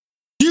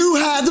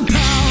had the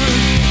power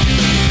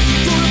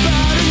for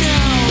about an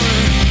hour.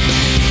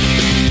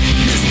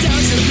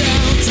 Nostalgia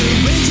bound to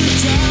Ranger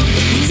Town.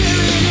 We're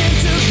tearing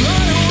into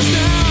blood holes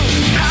now.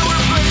 Power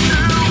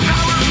playthrough,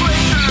 power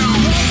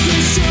playthrough. Love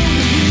the show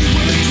when we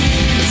were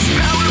kids.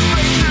 Power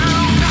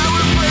playthrough,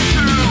 power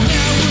playthrough.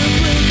 Now we're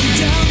breaking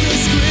down the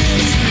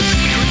script.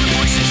 Hear the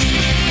voices,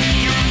 hear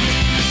them,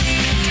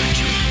 can't touch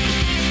them.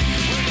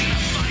 We're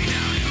gonna find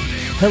out who they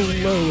are.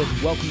 Hello and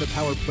welcome to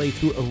Power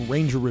Playthrough, a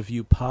Ranger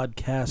Review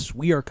podcast.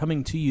 We are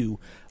coming to you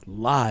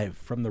live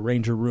from the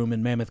Ranger Room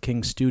in Mammoth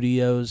King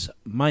Studios.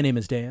 My name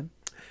is Dan,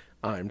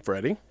 I'm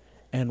Freddie.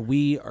 and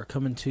we are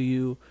coming to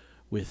you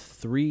with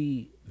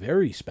three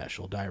very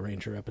special Die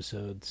Ranger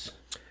episodes.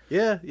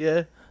 Yeah.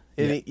 And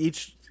Yeah.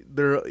 each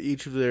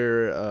of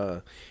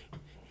their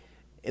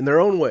in their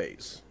own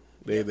ways.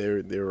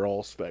 They're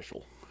all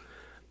special.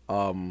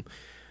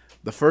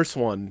 The first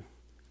one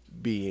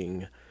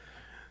being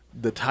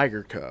the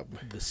Tiger Cub.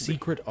 The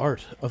Secret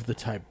Art of the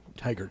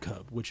Tiger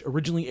Cub, which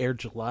originally aired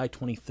July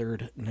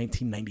 23rd,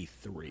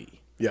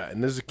 1993. Yeah,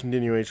 and this is a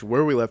continuation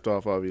where we left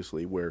off,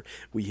 obviously, where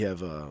we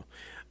have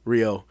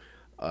Rio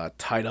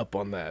tied up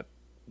on that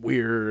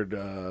weird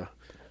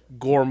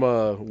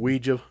Gorma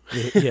Ouija.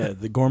 Yeah,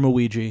 the Gorma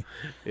Ouija.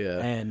 Yeah.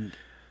 And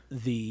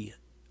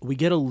we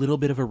get a little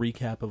bit of a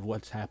recap of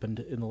what's happened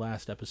in the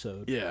last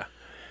episode. Yeah.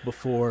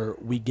 Before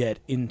we get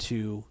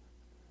into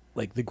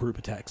like the group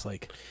attacks,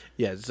 like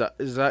Yeah, was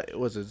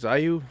it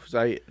Zayu?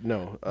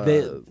 No.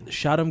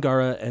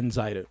 Shadamgara and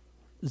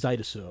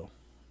Zaidasu.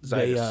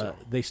 Zaidasu.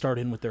 They start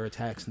in with their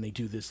attacks and they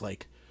do this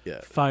like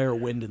Yeah. fire,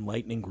 wind, and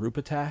lightning group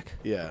attack.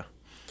 Yeah.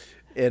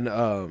 And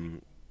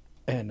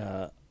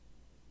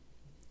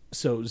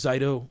So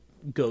Zaido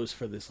goes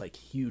for this like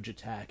huge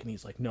attack and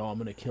he's like, "No, I'm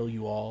gonna kill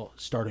you all,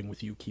 starting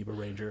with you, Kiba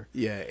Ranger."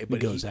 yeah, He but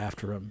goes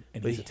after him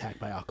and he's he- attacked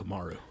by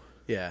Akamaru.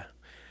 Yeah.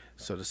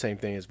 So the same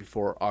thing as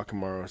before,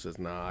 Akamaru says,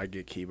 "Nah, I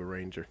get Kiba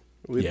Ranger."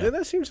 Yeah.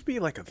 That seems to be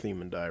like a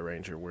theme in Die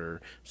Ranger, where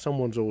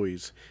someone's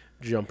always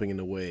jumping in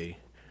the way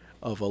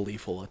of a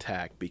lethal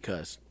attack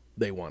because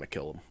they want to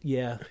kill him.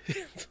 Yeah.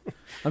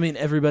 I mean,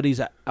 everybody's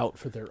out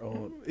for their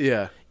own.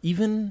 Yeah.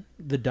 Even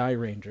the Die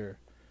Ranger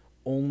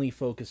only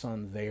focus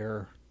on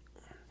their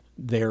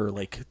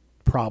like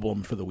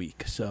problem for the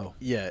week. So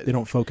Yeah. they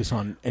don't focus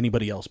on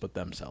anybody else but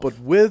themselves. But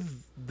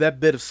with that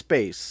bit of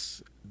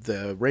space,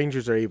 the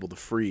Rangers are able to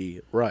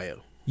free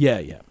Ryo,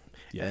 yeah.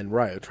 and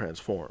Ryo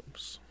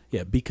transforms.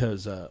 Yeah,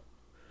 because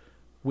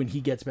when he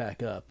gets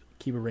back up,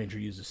 Kiba Ranger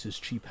uses his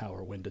Chi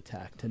Power Wind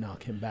attack to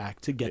knock him back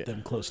to get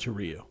them close to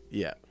Ryu.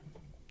 Yeah.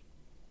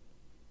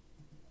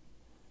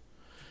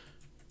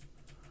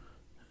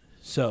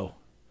 So,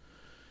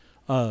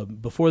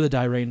 before the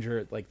Die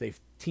Ranger, like they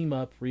team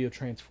up, Ryo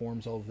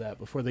transforms, all of that.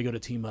 Before they go to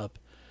team up,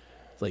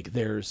 like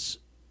there's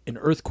an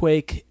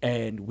earthquake,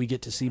 and we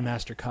get to see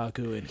Master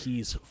Kaku, and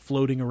he's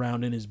floating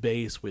around in his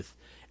base with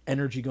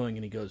energy going,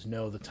 and he goes,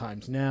 "No, the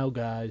time's now,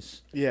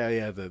 guys."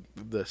 Yeah.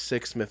 The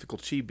sixth mythical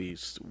Chi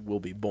beast will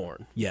be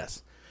born.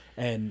 Yes,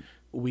 and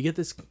we get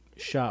this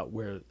shot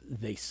where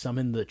they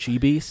summon the Chi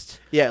Beast.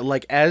 Yeah,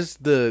 like as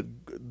the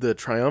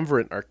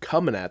triumvirate are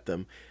coming at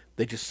them,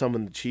 they just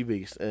summon the Chi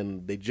beast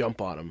and they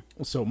jump on them.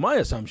 So my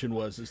assumption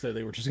is that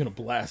they were just going to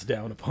blast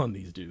down upon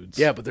these dudes.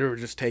 Yeah, but they were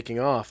just taking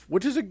off,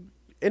 which is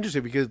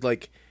interesting because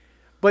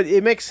but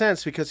it makes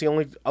sense because the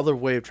only other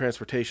way of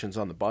transportation is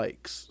on the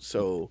bikes.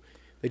 So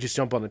they just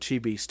jump on the Chi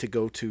beast to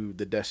go to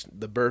the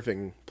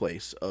birthing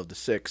place of the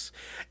six,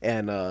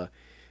 and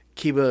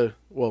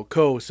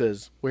Ko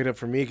says, "Wait up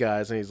for me,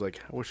 guys," and he's like,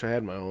 "I wish I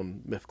had my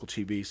own mythical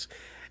Chi beast."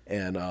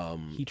 And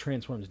he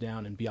transforms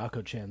down, and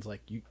Byako-chan's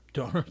like,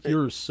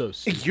 "You're so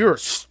stupid." You're a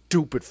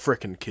stupid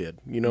frickin' kid.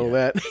 You know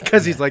Yeah. that?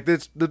 Because he's like,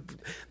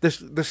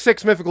 the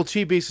sixth mythical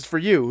Chi beast is for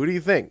you. Who do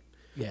you think?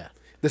 Yeah.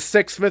 The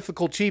sixth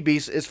mythical Chi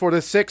beast is for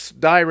the sixth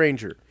Die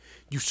Ranger.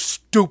 You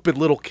stupid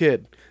little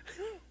kid.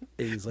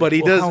 And he's like, But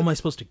he "Well, does- how am I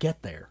supposed to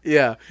get there?"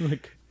 Yeah.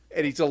 Like,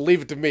 And he's like,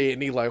 leave it to me.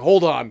 And he like,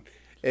 hold on.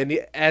 And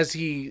as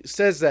he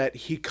says that,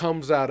 he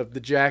comes out of the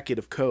jacket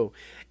of Ko.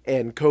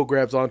 And Ko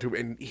grabs onto him,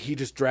 and he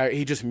just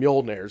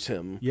Mjolnirs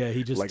him. yeah,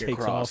 he just like takes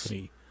across. off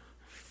and he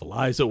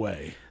flies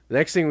away. The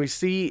next thing we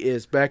see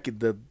is back at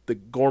the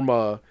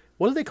Gorma.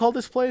 What do they call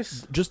this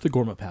place? Just the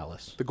Gorma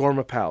Palace. The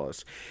Gorma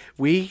Palace.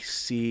 We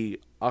see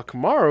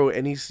Akamaru,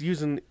 and he's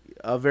using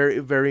a very,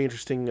 very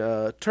interesting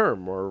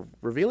term, or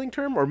revealing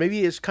term, or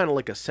maybe it's kind of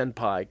like a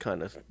senpai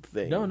kind of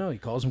thing. No, he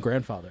calls him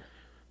grandfather.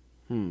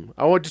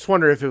 I would just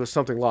wonder if it was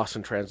something lost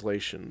in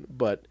translation,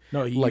 but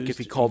No, he like if used-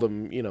 he called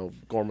him,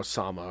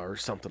 Gorma-sama or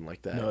something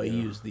like that. No, he you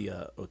know? used the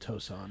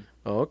Otosan.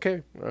 Oh,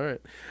 okay, all right.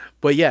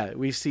 But yeah,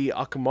 we see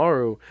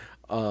Akamaru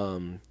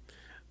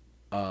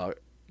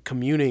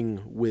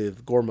communing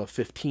with Gorma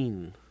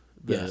 15,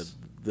 Yes.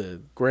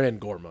 the Grand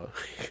Gorma,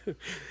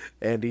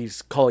 and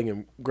he's calling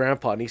him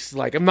Grandpa, and he's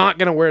like, "I'm not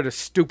gonna wear the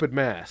stupid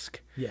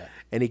mask." Yeah.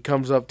 And he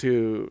comes up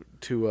to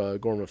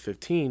Gorma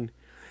 15,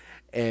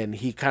 and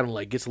he kind of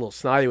like gets a little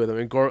snotty with him.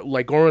 And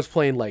Gorma's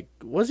playing like,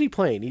 what's he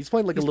playing? He's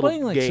playing like He's a little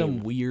playing like game.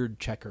 some weird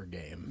checker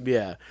game.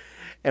 Yeah.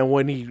 And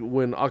when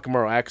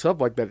Akamaru acts up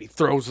like that, he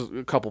throws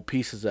a couple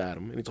pieces at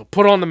him, and he's like,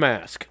 "Put on the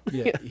mask."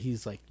 Yeah,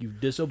 he's like, "You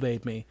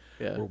disobeyed me.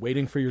 Yeah. We're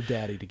waiting for your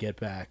daddy to get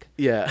back."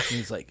 Yeah, And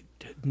he's like,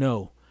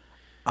 "No,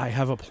 I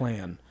have a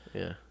plan.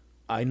 yeah,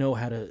 I know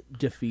how to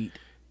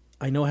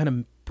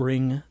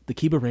bring the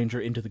Kiba Ranger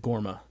into the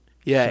Gorma."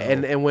 yeah. So-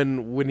 And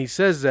when he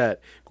says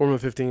that, Gorman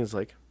 15 is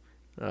like,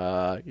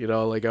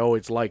 like I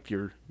always liked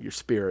your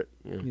spirit.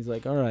 You know? He's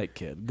like, "All right,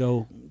 kid,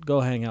 go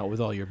hang out with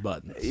all your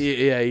buttons."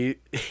 Yeah,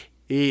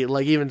 he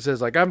like even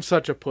says like, I'm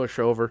such a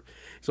pushover,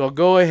 so I'll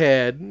go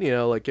ahead, and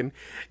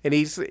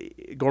he's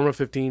Gorma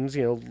 15's,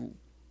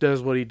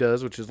 does what he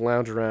does, which is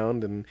lounge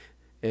around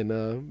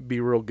and be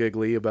real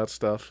giggly about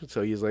stuff.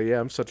 So he's like, yeah,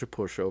 I'm such a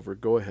pushover.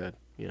 Go ahead,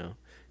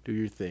 do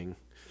your thing.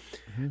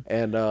 Mm-hmm.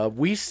 And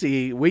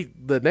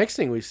the next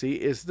thing we see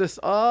is this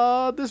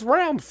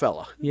round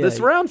fella. Yeah, This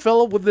round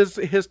fella with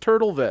his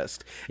turtle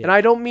vest. Yeah. And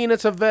I don't mean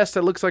it's a vest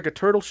that looks like a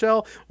turtle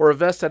shell, or a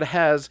vest that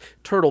has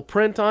turtle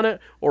print on it,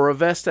 or a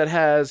vest that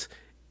has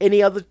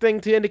any other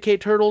thing to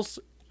indicate turtles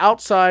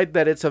outside,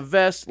 that it's a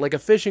vest, like a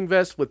fishing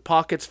vest with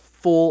pockets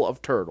full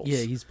of turtles.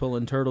 Yeah, he's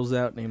pulling turtles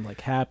out named like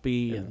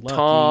Happy and Lucky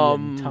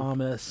Tom. and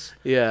Thomas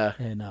Yeah.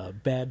 and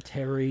Bad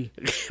Terry,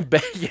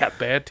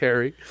 Bad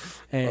Terry.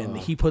 and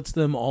he puts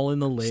them all in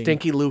the lake.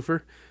 Stinky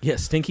Luther. Yeah,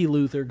 Stinky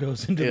Luther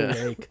goes into Yeah.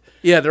 the lake.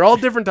 Yeah, they're all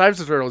different types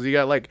of turtles. You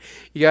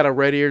got a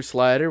red-eared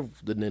slider,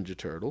 the Ninja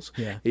Turtles.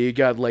 Yeah. You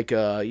got a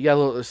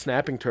little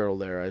snapping turtle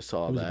there. I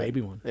saw It was that. a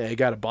baby one. Yeah, you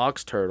got a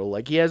box turtle.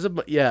 Like it was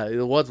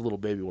a little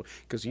baby one,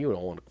 because you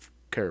don't want to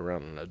carry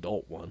around an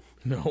adult one.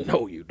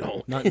 No, you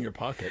don't. Not in your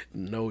pocket.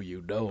 No,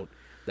 you don't.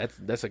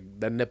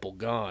 That nipple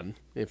gone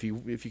if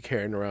you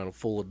carrying around a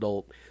full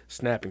adult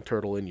snapping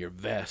turtle in your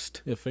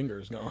vest. Your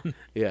finger's gone.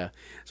 Yeah.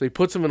 So he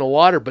puts him in the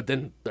water, but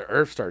then the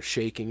earth starts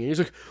shaking, and he's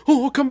like,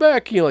 "Oh, come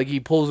back!" He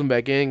pulls him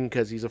back in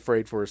because he's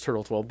afraid for his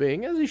turtle's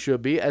well-being, as he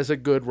should be, as a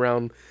good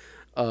round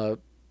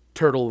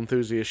turtle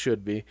enthusiast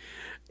should be.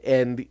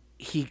 And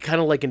he kind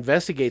of like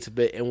investigates a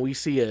bit, and we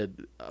see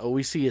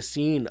a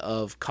scene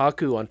of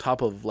Kaku on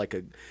top of like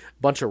a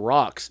bunch of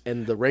rocks,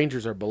 and the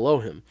Rangers are below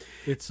him.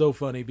 It's so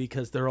funny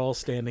because they're all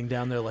standing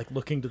down there like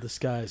looking to the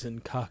skies,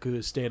 and Kaku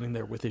is standing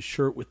there with his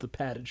shirt with the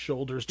padded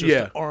shoulders, just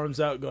Yeah.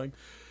 arms out going,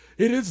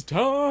 "It is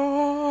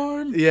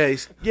time!" Yeah,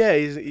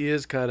 he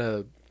is kind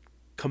of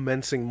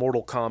commencing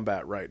Mortal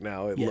Kombat right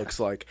now, it Yeah. looks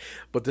like.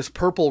 But this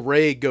purple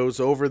ray goes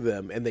over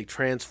them, and they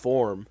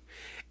transform,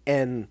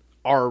 and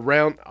our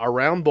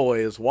round boy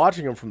is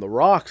watching them from the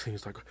rocks, and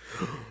he's like,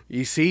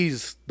 he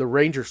sees the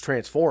Rangers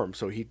transform,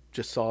 so he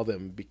just saw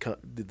them become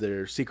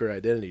their secret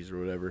identities or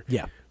whatever.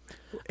 Yeah.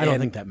 I don't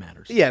And- think that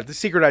matters. Yeah, the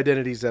secret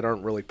identities that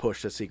aren't really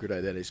pushed as secret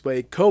identities.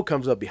 But Ko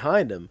comes up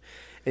behind him,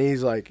 and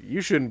he's like, "You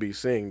shouldn't be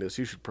seeing this.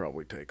 You should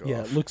probably take off."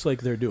 Yeah, it looks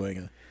like they're doing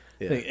a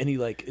Yeah. thing. And he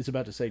like is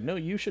about to say, "No,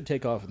 you should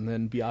take off." And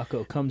then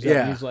Byakko comes out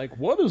Yeah. and he's like,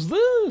 "What is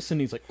this?" And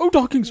he's like, "Oh,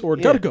 docking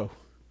sword, gotta go."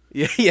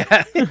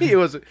 Yeah. He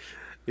was.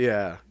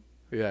 Yeah.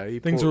 He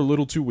Things are a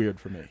little too weird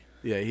for me.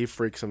 Yeah, he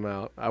freaks him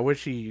out. I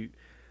wish he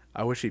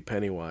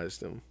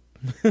Pennywised him,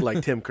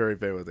 like Tim Curry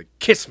was like,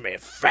 "Kiss me,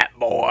 fat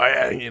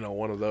boy,"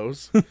 one of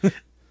those,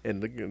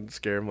 and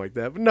scare him like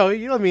that. But no,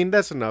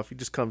 that's enough. He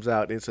just comes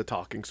out and it's a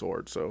talking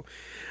sword. So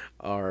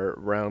our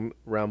round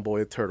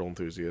boy turtle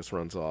enthusiast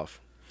runs off,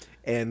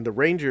 and the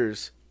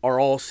Rangers are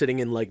all sitting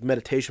in like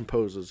meditation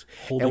poses,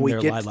 Holding and we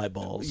their get Lai Lai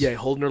balls. Yeah,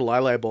 holding their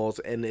Lai balls,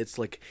 and it's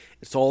like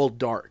it's all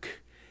dark.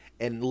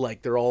 And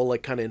like they're all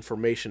like kind of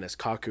information as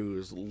Kaku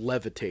is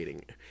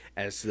levitating,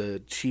 as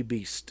the Chi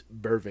Beast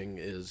birthing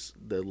is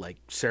the like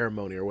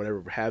ceremony or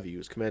whatever have you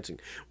is commencing.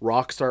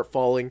 Rocks start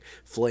falling,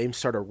 flames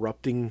start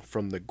erupting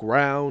from the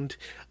ground,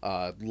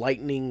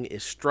 lightning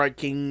is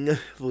striking.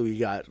 We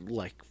got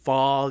like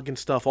fog and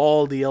stuff.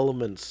 All the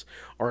elements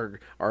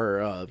are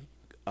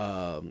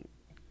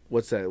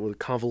what's that?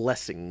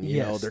 Convalescing.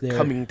 Yes, they're they're-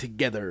 coming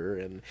together,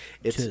 and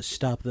it's to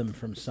stop them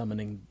from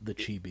summoning the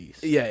Chi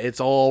Beast. yeah, it's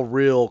all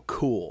real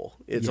cool.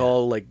 It's Yeah.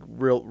 all like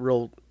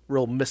real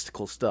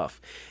mystical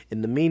stuff.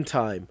 In the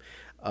meantime,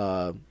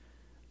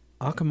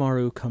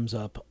 Akamaru comes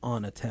up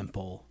on a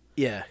temple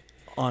yeah,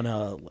 on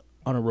a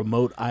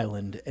remote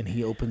island, and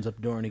he opens up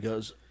the door and he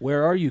goes,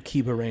 "Where are you,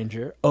 Kiba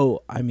Ranger?"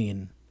 "Oh, I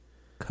mean,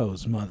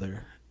 Ko's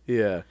mother."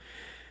 yeah.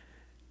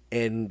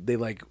 And they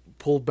like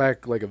pull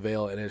back like a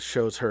veil, and it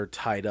shows her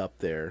tied up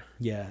there.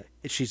 Yeah,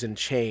 She's in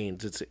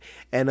chains.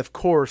 And of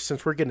course,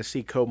 since we're going to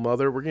see Ko's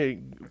mother, we're going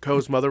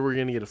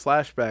to get a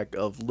flashback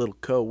of little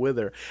Ko with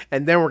her,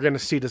 and then we're going to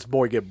see this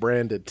boy get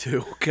branded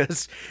too,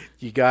 because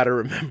you got to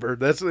remember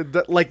that's her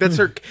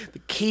the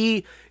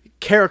key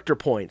character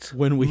points.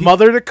 When we-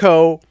 mother to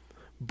Ko,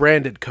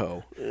 branded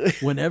Ko.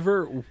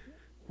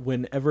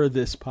 whenever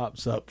this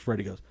pops up,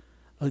 Freddy goes,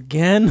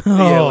 "Again?"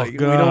 Yeah, Oh, like,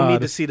 God. we don't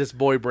need to see this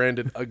boy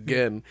branded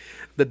again.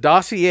 The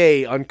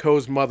dossier on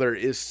Ko's mother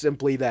is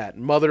simply that: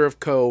 mother of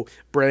Ko,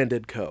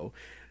 branded Ko.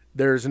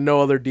 There's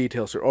no other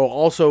details. Oh,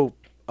 also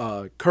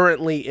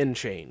currently in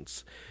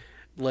chains.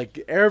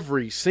 Like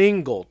every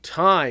single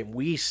time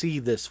we see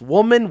this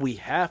woman, we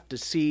have to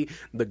see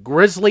the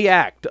grisly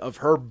act of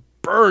her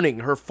burning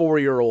her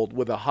 4-year-old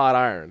with a hot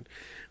iron.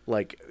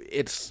 Like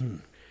it's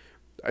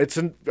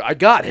I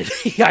got it.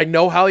 I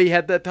know how he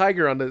had that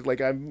tiger on it.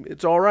 Like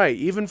it's all right.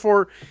 Even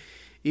for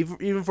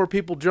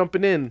people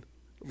jumping in,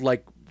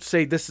 like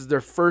say this is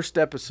their first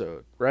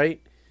episode,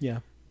 right? Yeah.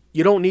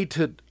 You don't need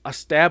to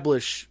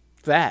establish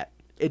that.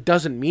 It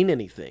doesn't mean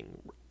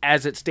anything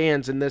as it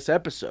stands in this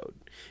episode.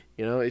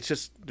 It's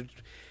just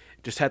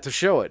had to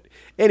show it.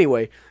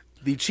 Anyway,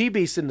 the chi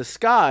beast in the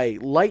sky,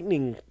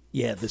 lightning.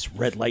 Yeah, this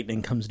red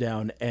lightning comes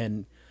down,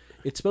 and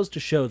it's supposed to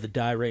show the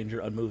Die Ranger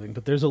unmoving,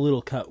 but there's a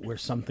little cut where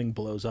something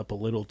blows up a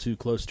little too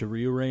close to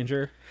Ryu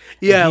Ranger.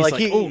 Yeah, And he's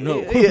like oh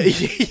no.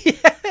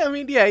 I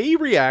mean, yeah, he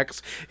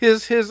reacts.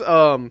 His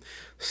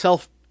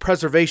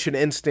self-preservation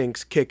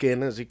instincts kick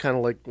in as he kind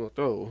of like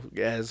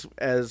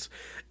as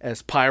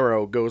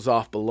Pyro goes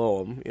off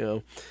below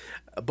him,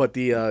 But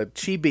the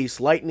Chi Beast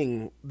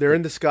lightning, they're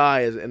in the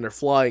sky and they're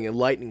flying, and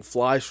lightning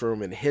flies from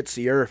them and hits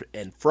the earth,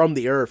 and from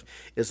the earth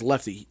is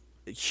left a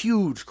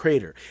huge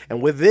crater,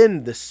 and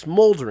within the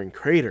smoldering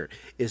crater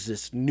is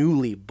this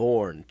newly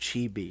born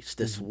Chi Beast,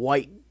 this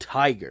white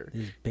tiger.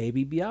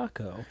 Baby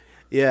Byakko.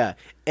 Yeah,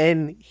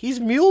 and he's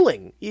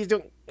mewling. He's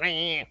doing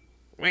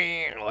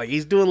like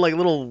he's doing like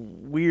little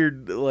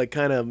weird like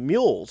kind of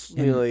mules.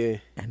 And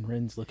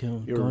Ren's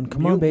looking, going,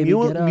 "Come on, baby,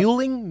 get up."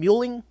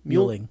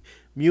 Mewling.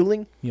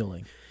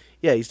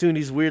 Yeah, he's doing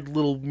these weird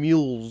little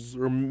mules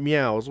or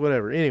meows,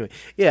 whatever. Anyway,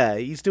 yeah,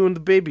 he's doing the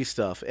baby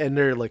stuff, and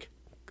they're like,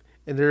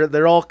 and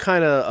they're all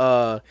kind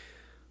of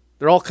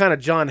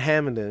John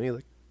Hammond, and he's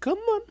like, come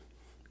on,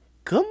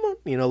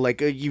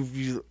 like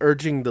you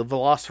urging the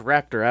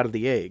Velociraptor out of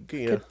the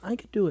egg. I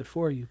could do it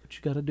for you, but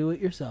you got to do it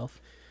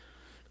yourself.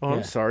 Oh, Yeah.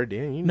 I'm sorry,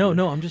 Dan. No,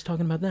 I'm just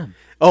talking about them.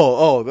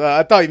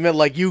 I thought you meant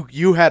like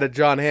you had a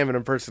John Hammond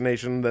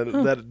impersonation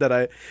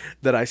that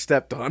I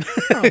stepped on.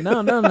 Oh,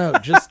 no.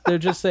 They're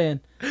just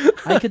saying,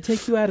 I could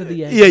take you out of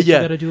the egg. Yeah. But you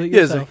got to do it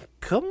Yeah, it's yourself. like,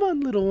 come on,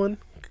 little one,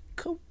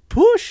 come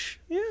push.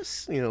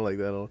 Yes, like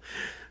that.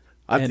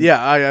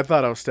 I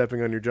thought I was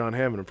stepping on your John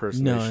Hammond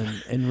impersonation. No,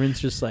 and Ren's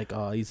just like,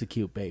 oh, he's a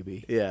cute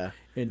baby. Yeah.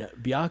 And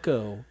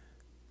Byakko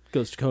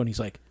goes to Ko, and he's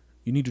like,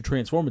 you need to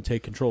transform and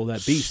take control of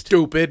that beast.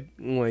 Stupid.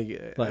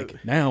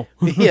 Like, now.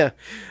 Yeah.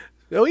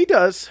 Oh, he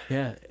does.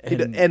 Yeah.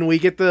 And we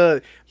get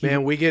the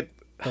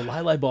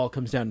Lili ball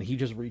comes down, and he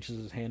just reaches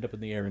his hand up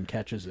in the air and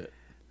catches it.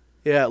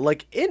 Yeah,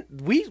 like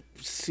we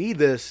see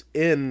this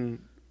in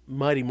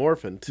Mighty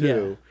Morphin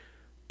too.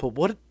 Yeah.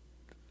 But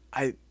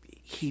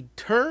he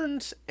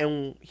turns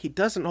and he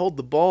doesn't hold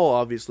the ball,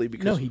 obviously,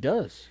 because No, he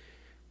does.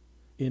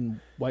 In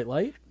White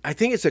Light? I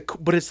think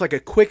it's like a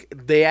quick.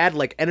 They add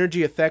like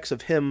energy effects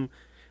of him.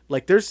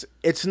 Like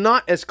it's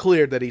not as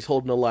clear that he's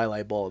holding a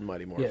Lili ball in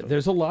Mighty Morphin. Yeah,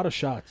 there's a lot of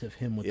shots of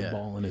him with the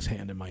ball in his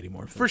hand in Mighty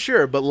Morphin. For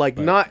sure, but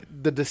not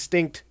the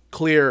distinct,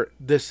 clear.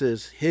 This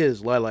is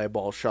his Lili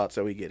ball shots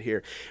that we get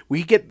here.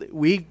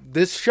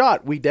 This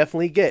shot we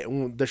definitely get.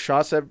 The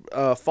shots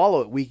that follow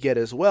it we get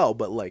as well.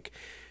 But like,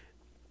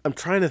 I'm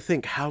trying to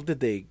think, how did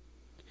they?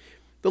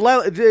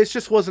 It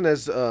just wasn't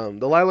as the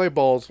Lili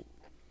balls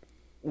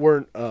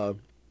weren't a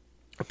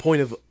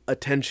point of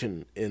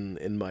attention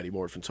in Mighty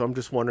Morphin. So I'm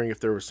just wondering if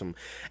there were some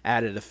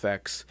added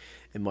effects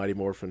in Mighty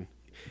Morphin,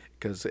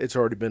 because it's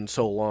already been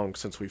so long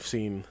since we've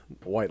seen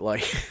White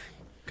Light.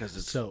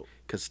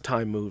 Because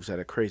time moves at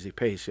a crazy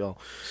pace, y'all.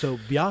 So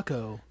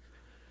Byakko,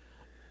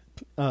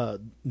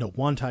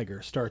 Juan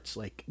Tiger starts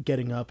like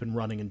getting up and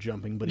running and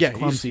jumping, but he's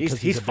clumsy because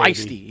he's a baby.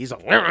 feisty. He's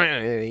like,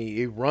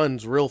 he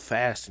runs real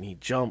fast and he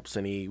jumps,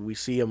 and we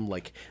see him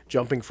like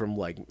jumping from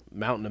like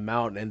mountain to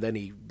mountain, and then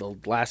the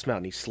last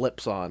mountain he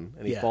slips on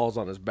and he falls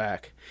on his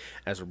back.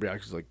 As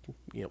Byakko's like,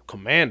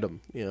 command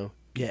him, Yeah,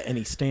 and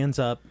he stands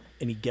up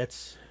and he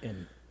gets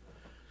and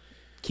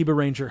Kiba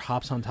Ranger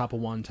hops on top of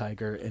Juan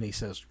Tiger and he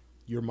says,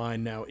 "You're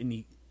mine now," and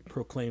he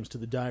proclaims to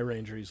the Die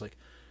Ranger, he's like,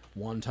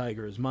 "Juan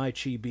Tiger is my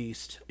Chi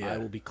Beast. I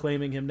will be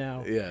claiming him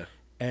now." Yeah.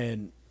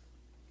 And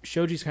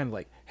Shoji's kind of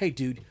like, "Hey,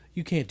 dude,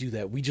 you can't do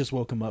that. We just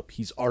woke him up.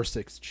 He's our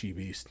sixth Chi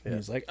Beast." And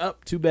he's like, "Oh,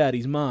 too bad.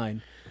 He's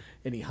mine."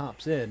 And he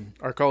hops in.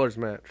 Our colors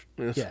match.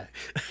 Yes. Yeah.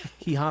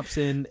 He hops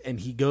in and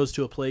he goes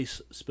to a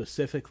place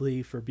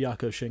specifically for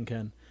Byakko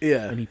Shinken.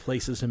 Yeah. And he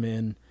places him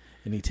in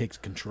and he takes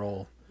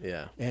control.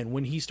 Yeah. And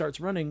when he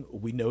starts running,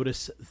 we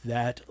notice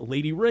that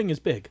Lady Ring is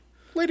big.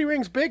 Lady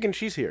Ring's big and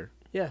she's here.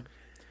 Yeah.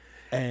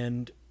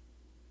 And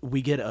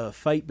we get a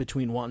fight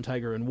between Juan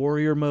Tiger in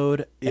warrior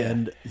mode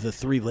and the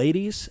three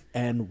ladies,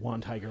 and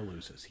Juan Tiger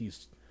loses.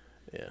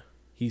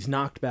 He's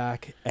knocked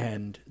back,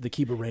 and the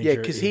Kiba Ranger. Yeah,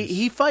 because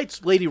he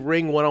fights Lady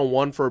Ring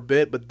one-on-one for a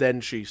bit, but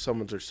then she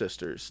summons her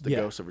sisters, the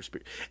ghosts of her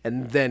spirit,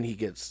 and then he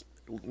gets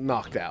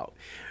knocked out,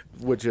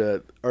 which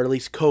or at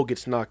least Ko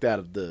gets knocked out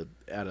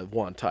of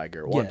Juan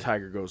Tiger. Juan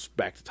Tiger goes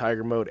back to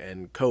Tiger mode,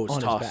 and Ko's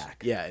on tossed. his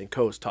back. Yeah, and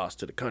Ko's tossed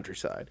to the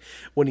countryside.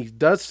 When he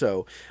does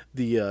so,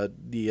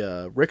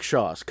 the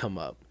rickshaws come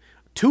up.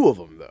 Two of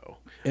them, though.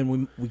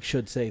 And we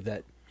should say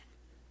that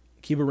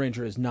Kiba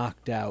Ranger is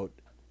knocked out,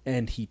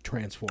 and he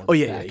transforms Oh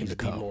yeah, back he's into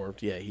Ko.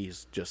 demorphed. Yeah,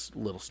 he's just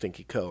little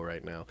stinky Ko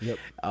right now. Yep.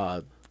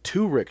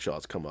 two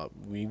rickshaws come up.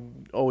 We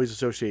always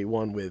associate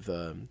one with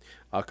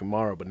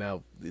Akamaru, but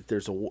now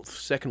there's a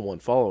second one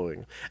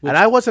following. And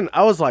I was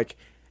like,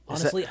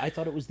 Honestly, I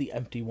thought it was the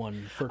empty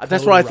one for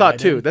that's Ko what I to thought ride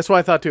too. in. That's what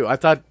I thought too. I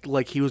thought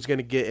like he was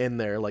gonna get in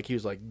there, like he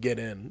was like get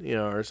in,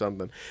 or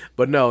something.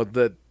 But no,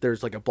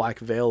 there's like a black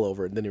veil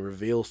over it, and then he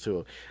reveals to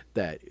him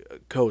that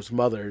Ko's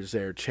mother is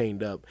there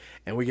chained up,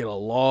 and we get a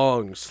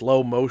long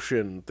slow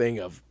motion thing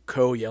of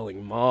Ko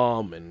yelling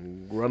 "mom"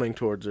 and running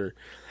towards her,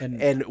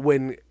 and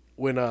when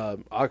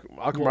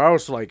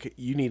Akamaru's like,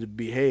 you need to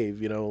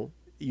behave, you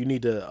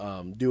need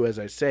to do as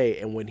I say,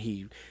 and when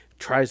he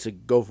tries to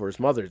go for his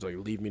mother, he's like,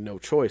 leave me no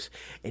choice,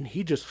 and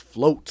he just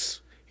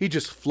floats a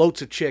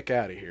chick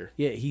out of here.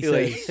 Yeah, he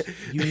says,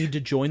 you need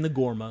to join the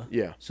Gorma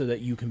Yeah. so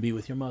that you can be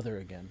with your mother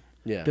again.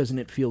 Yeah. Doesn't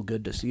it feel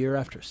good to see her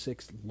after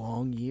 6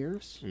 long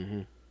years?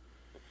 Mm-hmm.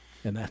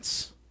 And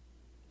that's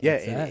Yeah,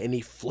 that. and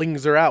he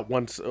flings her out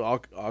once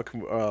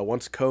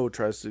Ko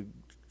tries to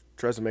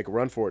make a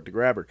run for it to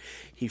grab her.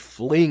 He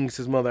flings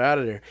his mother out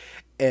of there,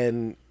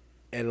 and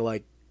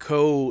like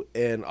Ko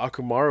and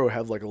Akamaru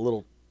have like a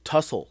little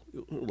tussle,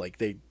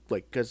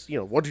 because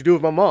what'd you do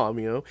with my mom,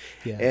 Yeah.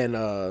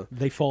 and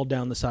They fall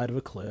down the side of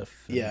a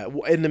cliff. and- yeah.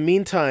 In the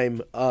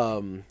meantime,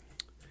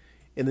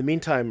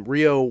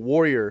 Rio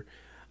Warrior,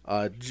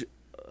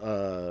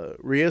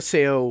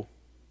 Ryoseo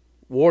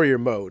Warrior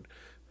mode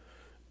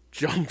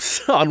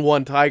jumps on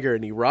one tiger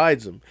and he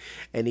rides him,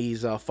 and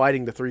he's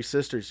fighting the three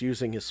sisters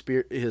using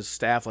his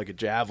staff like a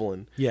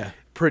javelin. Yeah.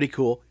 Pretty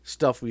cool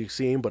stuff we've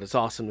seen, but it's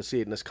awesome to see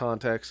it in this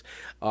context.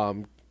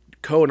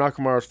 Ko and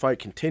Akamaru's fight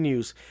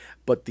continues,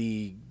 but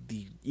the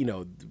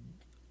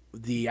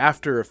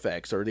after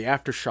effects or the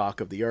aftershock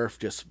of the earth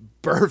just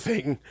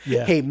birthing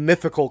a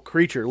mythical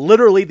creature,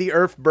 literally the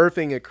earth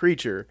birthing a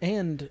creature.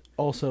 And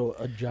also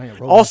a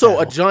giant robot Also,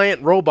 battle. a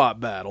giant robot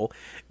battle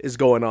is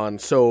going on,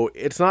 so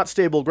it's not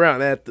stable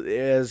ground.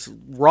 As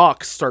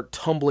rocks start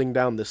tumbling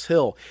down this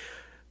hill,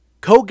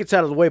 Ko gets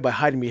out of the way by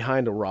hiding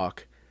behind a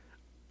rock.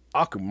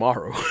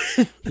 Akamaru,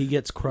 He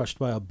gets crushed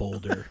by a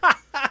boulder.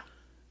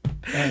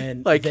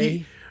 And like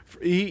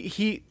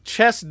he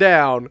chest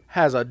down,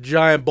 has a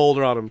giant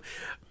boulder on him.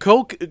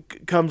 Ko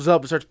comes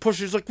up and starts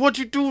pushing. He's like, "What'd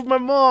you do with my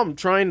mom?"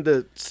 Trying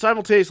to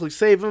simultaneously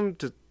save him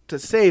to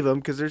save him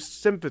because there's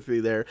sympathy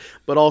there,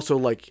 but also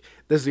like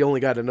this is the only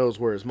guy that knows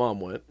where his mom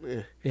went.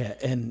 Yeah,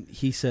 and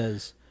he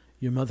says,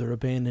 your mother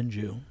abandoned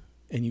you,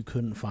 and you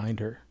couldn't find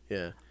her.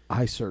 Yeah.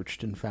 I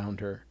searched and found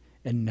her,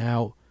 and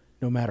now,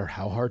 no matter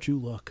how hard you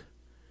look,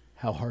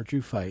 how hard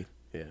you fight,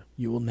 Yeah.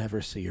 you will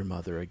never see your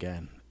mother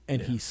again.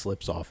 And he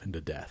slips off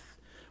into death.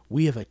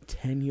 We have a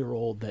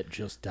 10-year-old that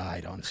just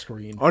died on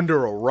screen,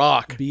 Under a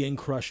rock. being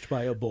crushed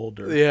by a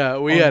boulder. Yeah,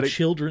 we on had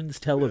children's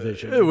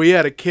television. We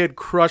had a kid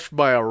crushed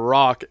by a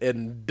rock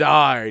and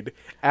died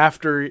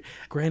after.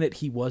 Granted,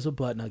 he was a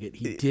butt nugget.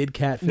 He did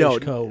catfish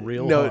Ko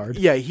real hard.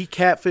 Yeah, he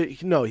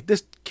catfish. No,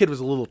 this kid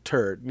was a little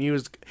turd. And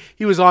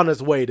he was on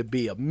his way to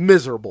be a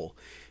miserable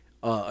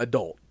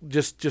adult.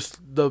 Just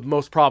the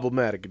most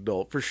problematic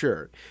adult for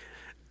sure.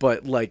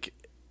 But like,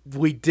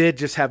 we did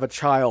just have a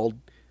child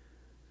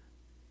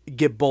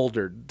get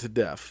bouldered to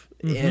death,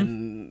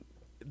 and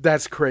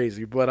that's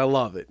crazy. But I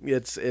love it.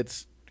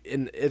 It's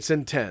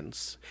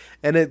intense,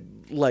 and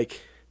and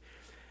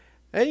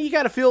you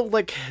got to feel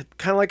like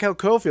kind of like how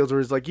Ko feels,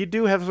 where he's like, you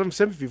do have some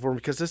sympathy for him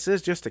because this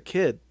is just a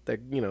kid that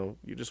you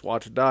just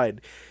watched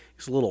died.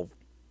 He's a little.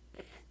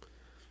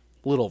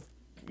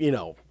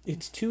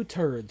 It's two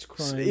turds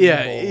crying.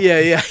 Yeah, in a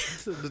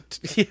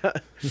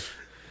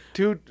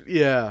bowl.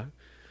 yeah.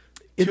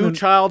 Two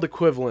child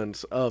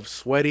equivalents of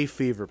sweaty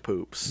fever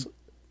poops.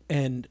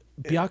 And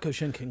Byakko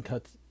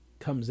Shinken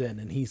comes in,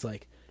 and he's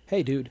like,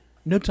 hey, dude,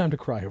 no time to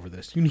cry over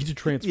this. You need to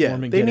transform Yeah,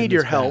 and they get need in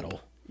your this help.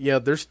 battle. Yeah,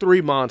 there's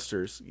 3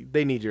 monsters.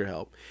 They need your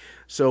help.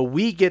 So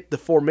we get the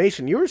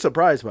formation. You were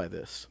surprised by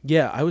this.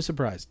 Yeah, I was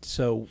surprised.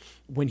 So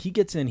when he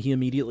gets in, he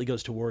immediately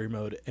goes to warrior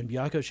mode, and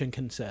Byakko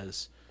Shinken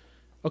says,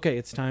 okay,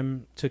 it's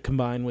time to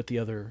combine with the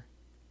other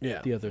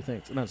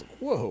things. And I was like,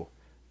 whoa,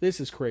 this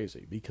is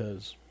crazy,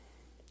 because,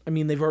 I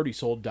mean, they've already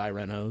sold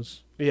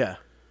Dairenos, Yeah.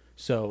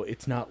 so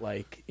it's not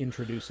like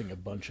introducing a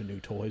bunch of new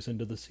toys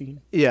into the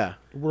scene. Yeah.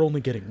 We're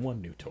only getting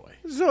one new toy.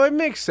 So it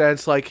makes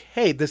sense. Like,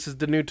 hey, this is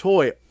the new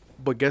toy,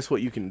 but guess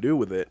what you can do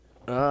with it?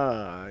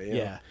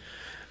 Yeah.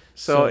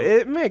 So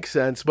it makes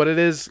sense, but it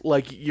is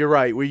like you're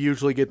right. We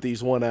usually get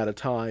these one at a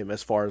time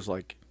as far as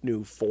like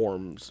new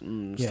forms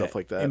and stuff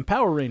like that. And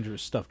Power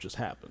Rangers stuff just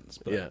happens.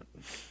 But Yeah.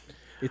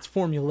 it's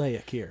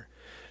formulaic here.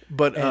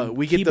 But And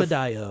we get Kiba the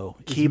Dio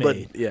is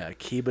made.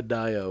 Kiba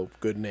Dio,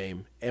 good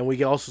name. And we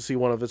can also see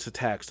one of its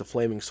attacks, the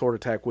flaming sword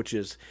attack, which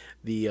is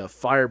the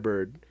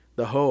Firebird,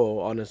 the Ho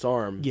on his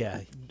arm.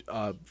 Yeah.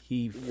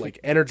 He Like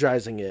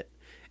energizing it,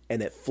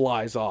 and it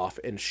flies off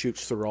and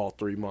shoots through all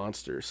 3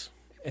 monsters.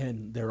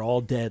 and they're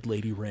all dead.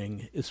 Lady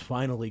Ring is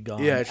finally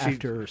gone Yeah,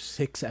 after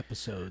 6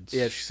 episodes.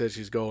 Yeah, she says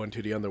she's going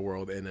to the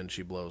underworld, and then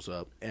she blows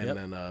up. And Yep.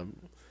 then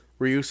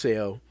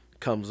Ryuseo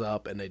comes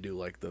up, and they do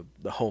like the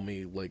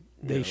homie, like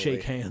They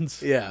shake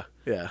hands. Yeah,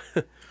 yeah.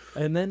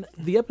 And then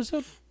the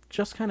episode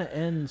just kind of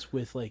ends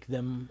with like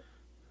them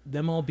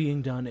them all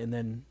being done, and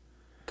then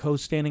Ko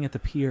standing at the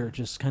pier,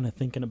 just kind of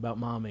thinking about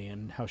Mommy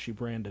and how she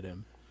branded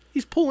him.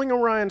 He's pulling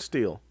Orion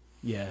Steel.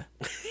 Yeah.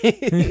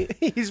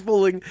 he's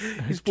pulling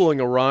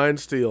Orion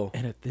Steel.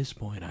 And at this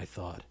point, I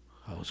thought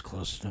I was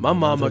closer to My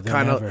my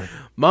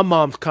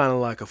mom's kind of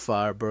like a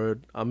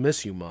firebird. I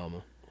miss you,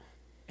 Mama.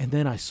 And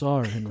then I saw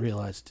her and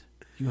realized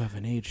you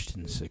haven't aged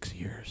in 6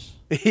 years.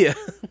 Yeah.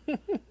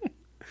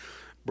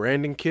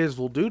 Branding kids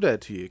will do that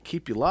to you.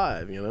 Keep you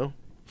alive, you know?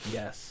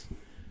 Yes.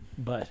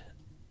 But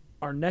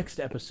our next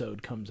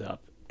episode comes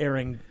up,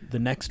 airing the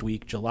next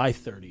week, July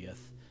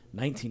 30th,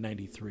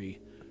 1993.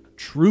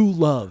 True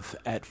Love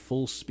at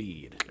Full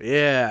Speed.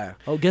 Yeah.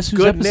 Oh, guess whose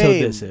Good episode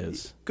name. this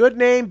is? Good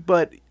name,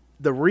 but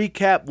the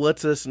recap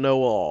lets us know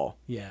all.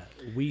 Yeah,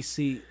 we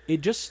see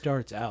it just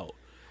starts out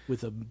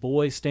with a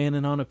boy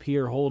standing on a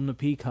pier holding a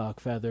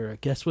peacock feather.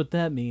 Guess what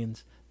that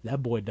means?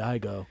 That boy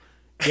Daigo.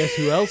 Guess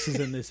who else is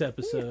in this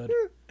episode?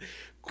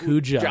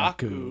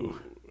 Kujaku.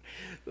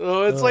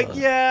 Oh, it's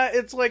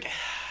like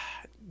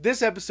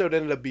this episode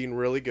ended up being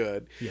really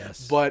good.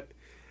 Yes. But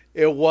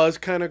it was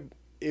kind of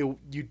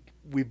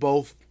we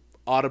both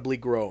audibly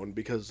groaned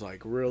because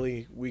like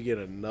really we get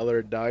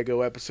another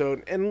Daigo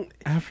episode, and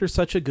After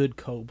such a good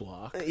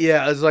co-block.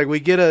 yeah, it's like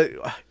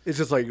it's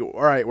just like, all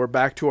right, we're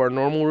back to our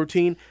normal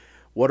routine.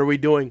 What are we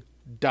doing?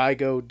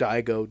 Daigo.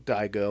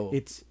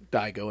 It's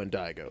Daigo and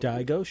Daigo.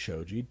 Daigo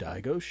Shoji,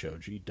 Daigo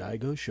Shoji,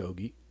 Daigo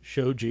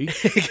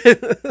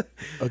Shogi,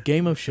 a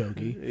game of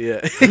shogi.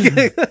 Yeah.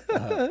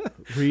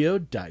 Rio,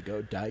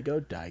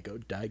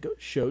 Daigo,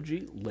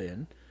 Shoji,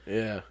 Lin,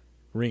 Yeah.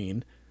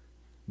 Reen.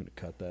 I'm gonna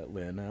cut that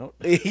Lin out.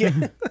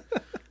 Yeah.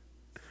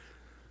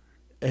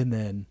 And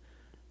then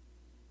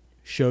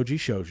Shoji,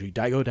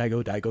 Daigo,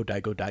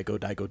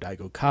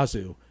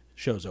 Kazu,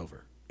 show's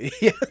over.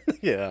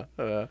 Yeah.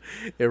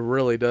 It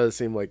really does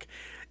seem like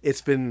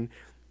it's been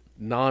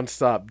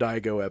nonstop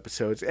Daigo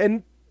episodes.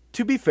 And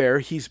to be fair,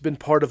 he's been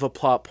part of a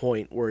plot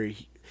point where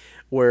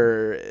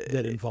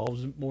That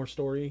involves more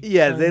story.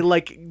 yeah, time? they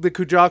like the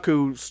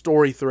Kujaku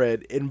story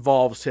thread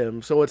involves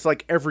him. So it's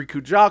like every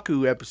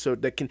Kujaku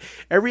episode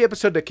every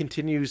episode that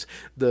continues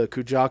the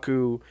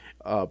Kujaku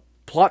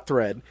plot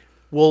thread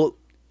will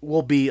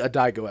be a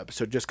Daigo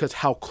episode just because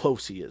how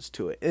close he is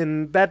to it.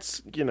 And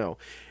that's,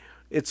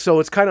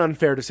 it's kind of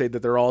unfair to say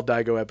that they're all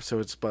Daigo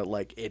episodes, but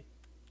like it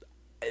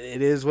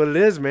is what it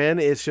is, man.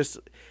 It's just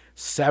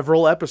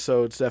several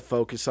episodes that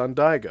focus on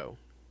Daigo,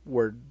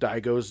 where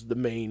Daigo's the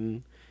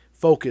main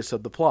focus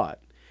of the plot.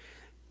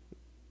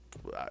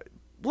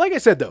 Like I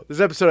said, though, this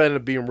episode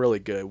ended up being really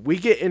good. We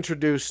get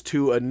introduced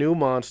to a new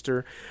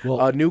monster,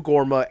 a new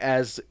Gorma,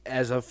 as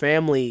a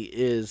family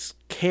is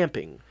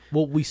camping.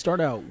 Well, we start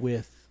out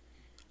with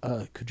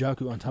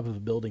Kujaku on top of a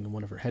building and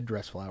one of her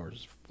headdress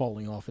flowers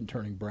falling off and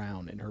turning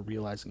brown, and her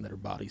realizing that her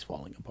body's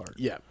falling apart.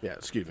 Yeah,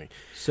 excuse me.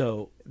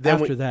 So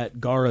Then after that,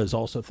 Gaara is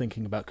also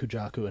thinking about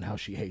Kujaku and how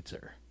she hates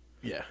her.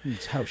 Yeah.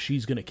 It's how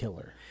she's going to kill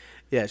her.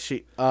 Yeah,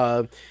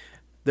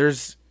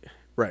 there's...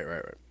 Right.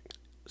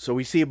 So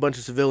we see a bunch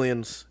of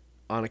civilians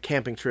on a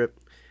camping trip,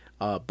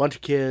 a bunch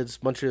of kids,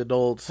 bunch of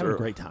adults. Having a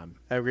great time.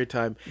 Have a great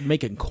time.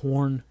 Making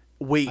corn.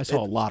 I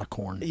saw a lot of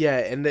corn. Yeah,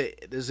 and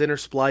it is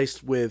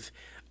interspliced with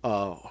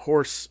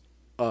horse,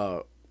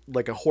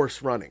 like a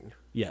horse running.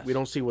 Yes. We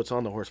don't see what's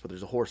on the horse, but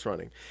there's a horse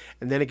running.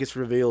 And then it gets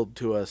revealed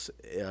to us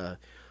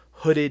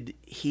hooded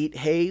heat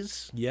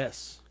haze.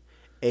 Yes.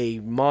 A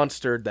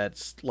monster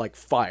that's like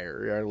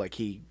fire. Or like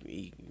he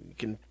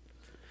can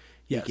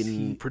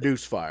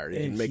produce fire. He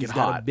can make it he's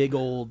got hot. a big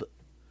old,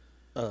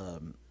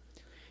 an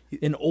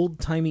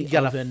old-timey He's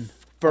got oven.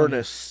 a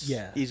furnace.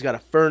 Yeah. He's got a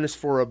furnace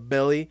for a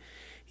belly.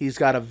 He's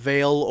got a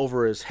veil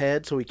over his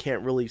head, so he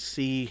can't really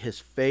see his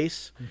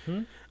face.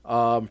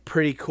 Mm-hmm.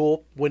 Pretty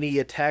cool. When he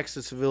attacks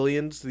the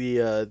civilians,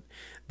 the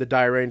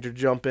Die Ranger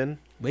jump in.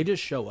 They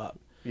just show up.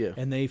 Yeah.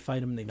 And they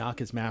fight him, they knock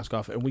his mask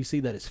off, and we see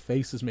that his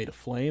face is made of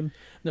flame. And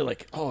they're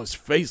like, oh, his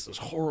face is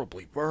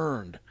horribly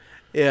burned.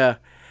 Yeah.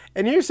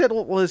 And you said,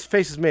 well, his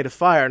face is made of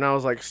fire. And I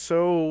was like,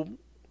 so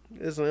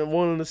isn't it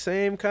one and the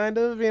same, kind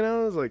of? I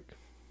was like,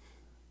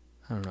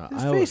 I don't know.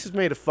 his face is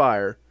made of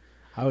fire.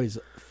 I always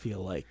feel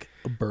like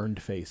a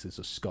burned face is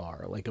a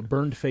scar. Like a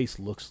burned face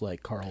looks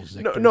like Carl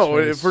Zichter's No,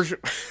 face. for sure.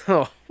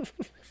 Oh.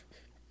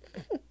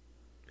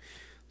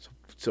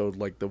 So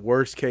like the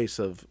worst case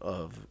of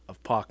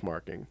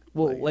pockmarking.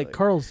 Well, like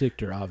Carl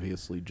Zichter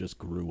obviously just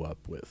grew up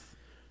with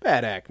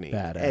bad acne.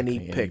 Bad and acne,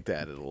 he picked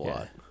at it a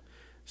lot.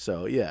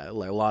 So yeah,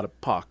 like a lot of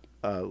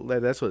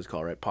that's what it's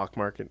called, right? Pock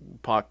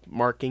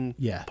marking.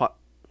 Yeah.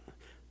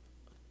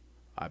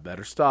 I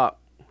better stop.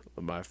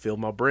 I feel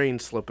my brain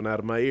slipping out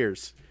of my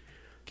ears.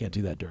 Can't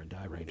do that during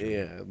Die Ranger.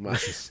 Yeah,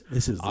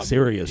 This is the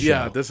serious show.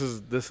 Yeah,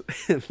 this.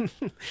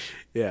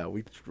 Yeah,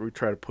 we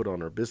try to put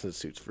on our business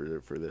suits for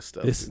this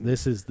stuff.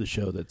 This is the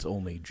show that's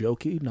only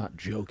jokey, not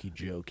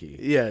jokey.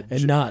 Yeah,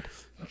 and not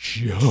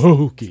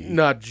jokey.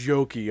 Not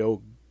jokey.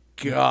 Oh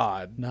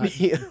God, Not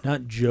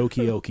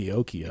jokey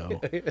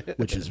okio,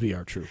 which is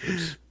VR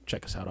Troopers.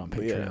 Check us out on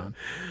Patreon.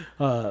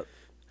 Yeah.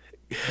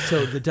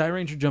 So the Die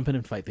Ranger jump in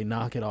and fight. They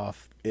knock it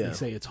off. Yeah. They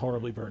say it's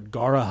horribly burned.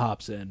 Gaara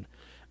hops in.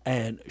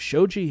 And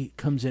Shoji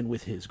comes in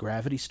with his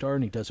gravity star,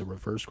 and he does a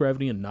reverse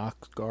gravity and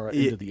knocks Gaara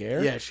into the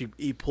air. Yeah,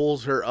 he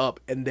pulls her up,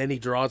 and then he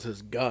draws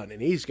his gun,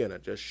 and he's gonna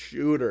just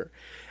shoot her.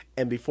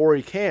 And before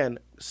he can,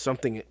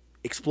 something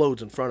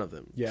explodes in front of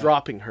him,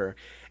 dropping her.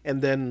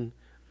 And then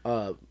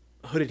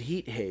Hooded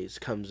Heat Haze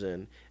comes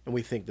in, and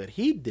we think that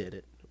he did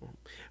it.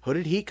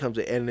 Hooded Heat comes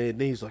in, and then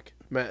he's like,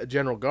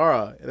 General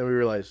Gaara. And then we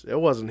realize it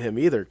wasn't him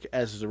either,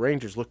 as the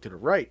Rangers look to the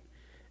right,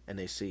 and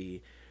they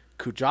see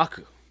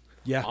Kujaku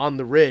on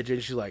the ridge.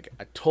 And she's like,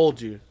 I told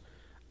you,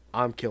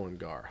 I'm killing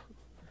Gaara.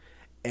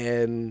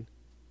 And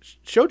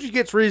Shoji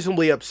gets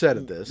reasonably upset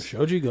at this.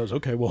 Shoji goes,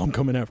 okay, well, I'm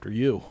coming after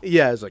you.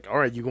 Yeah, it's like, all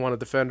right, you want to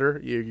defend her?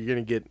 You're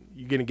gonna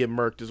get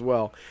murked as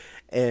well.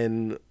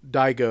 And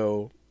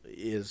Daigo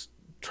is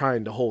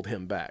trying to hold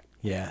him back.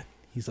 Yeah,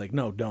 he's like,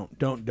 no, don't,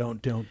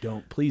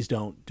 please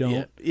don't.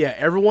 Yeah,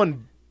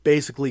 everyone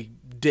basically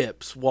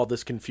dips while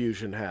this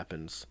confusion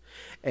happens,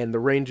 and the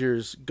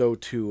Rangers go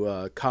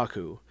to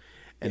Kaku,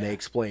 and they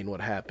explain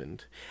what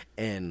happened.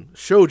 And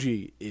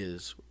Shoji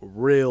is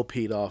real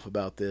peed off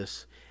about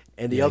this.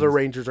 And the other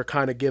Rangers are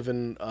kind of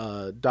giving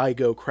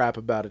Daigo crap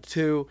about it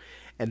too.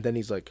 And then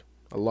he's like,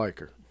 I like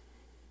her.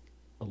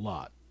 A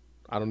lot.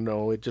 I don't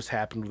know. It just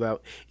happened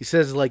without... He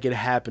says like it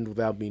happened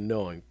without me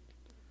knowing.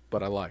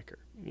 But I like her.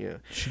 Yeah.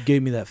 She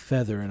gave me that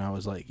feather, and I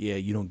was like, yeah,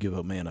 you don't give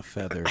a man a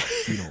feather.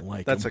 You don't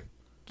like him.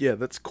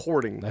 That's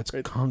courting. That's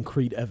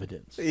concrete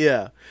evidence.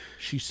 Yeah.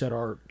 She said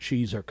our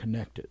cheese are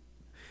connected.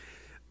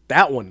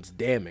 That one's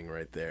damning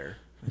right there.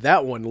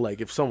 That one, like,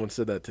 if someone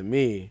said that to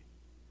me,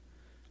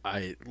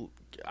 I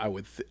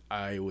would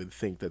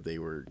think that they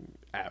were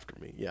after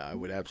me. Yeah, I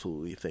would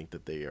absolutely think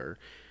that they are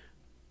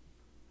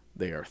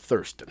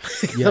thirsting.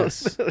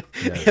 Yes.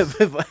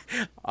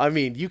 I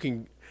mean, you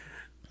can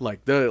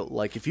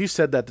if you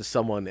said that to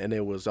someone and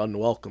it was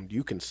unwelcomed,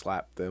 you can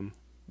slap them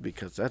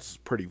because that's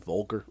pretty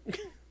vulgar.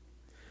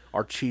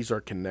 Our cheese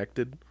are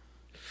connected.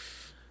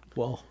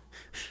 Well,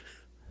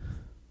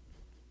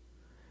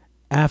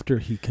 after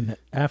he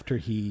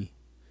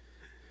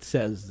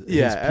says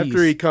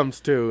after he comes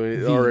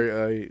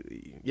to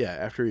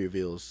after he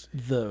reveals,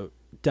 the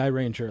Die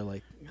Ranger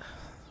like,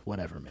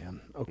 whatever,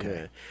 man,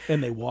 okay.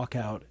 And they walk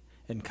out,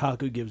 and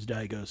Kaku gives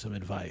Daigo some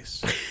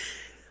advice.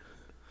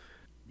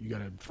 You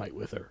gotta fight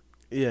with her.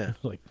 Yeah,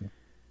 like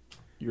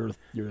you're a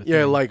thing.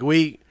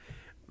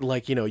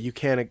 You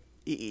can't.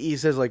 He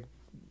says like,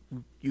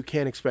 you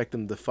can't expect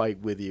them to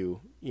fight with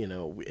you.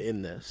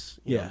 In this.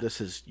 You know,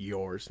 this is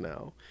yours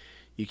now.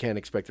 You can't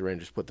expect the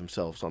Rangers to put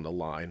themselves on the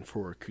line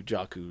for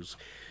Kujaku's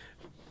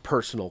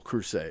personal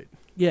crusade.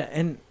 Yeah,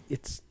 and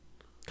it's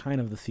kind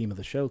of the theme of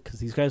the show because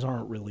these guys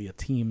aren't really a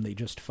team. They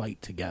just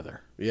fight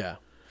together. Yeah.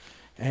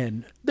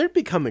 And they're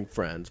becoming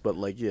friends, but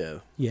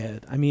Yeah,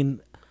 I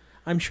mean,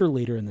 I'm sure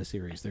later in the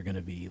series they're going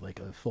to be like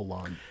a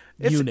full-on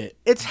unit.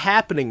 It's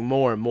happening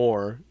more and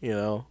more,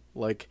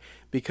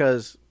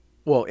 because...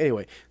 Well,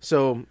 anyway,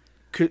 so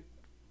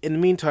in the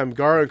meantime,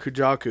 Gaara and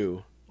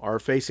Kujaku are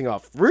facing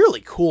off.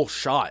 Really cool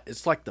shot.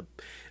 It's like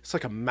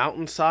a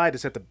mountainside.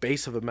 It's at the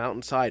base of a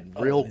mountainside,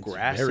 real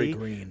grassy, very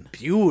green,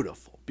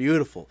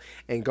 beautiful.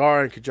 And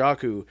Gaara and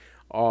Kujaku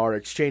are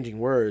exchanging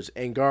words.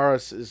 And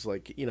Gaara is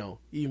like,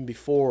 even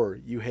before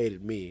you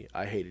hated me,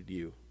 I hated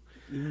you.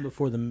 Even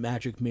before the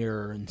magic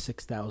mirror and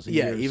 6,000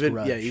 years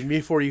grudge. Even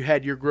before you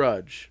had your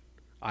grudge,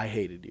 I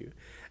hated you.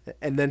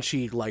 And then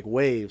she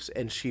waves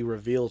and she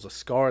reveals a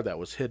scar that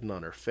was hidden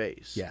on her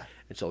face. Yeah.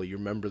 And so, you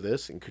remember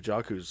this? And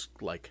Kujaku's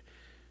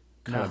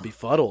kind of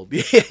befuddled.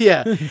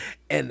 Yeah.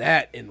 And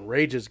that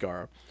enrages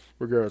Gaara.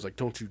 Where Gaara's like,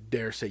 don't you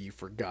dare say you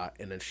forgot.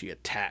 And then she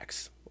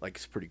attacks.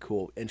 It's pretty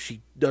cool. And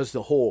she does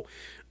the whole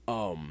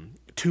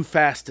too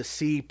fast to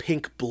see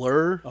pink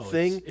blur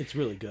thing. It's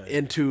really good.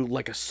 Into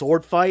a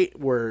sword fight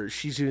where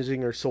she's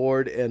using her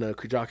sword and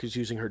Kujaku's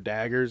using her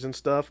daggers and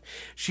stuff.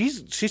 She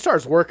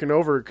starts working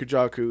over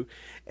Kujaku,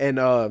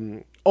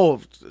 and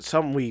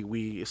something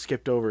we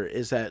skipped over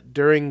is that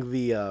during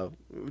the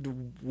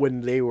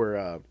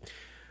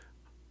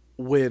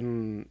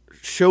when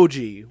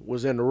Shoji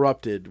was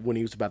interrupted when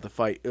he was about to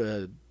fight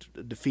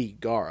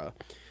defeat Gaara.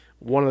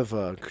 One of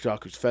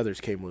Kujaku's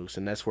feathers came loose,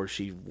 and that's where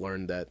she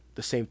learned that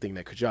the same thing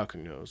that Kujaku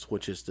knows,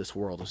 which is this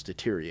world is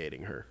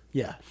deteriorating her.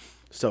 Yeah.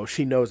 So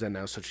she knows that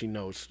now, so she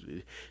knows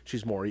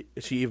she's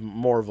even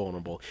more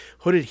vulnerable.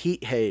 Hooded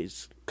Heat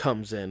Haze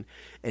comes in,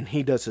 and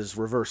he does his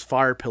reverse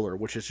fire pillar,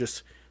 which is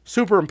just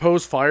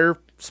superimposed fire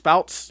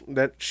spouts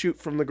that shoot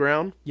from the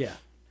ground. Yeah.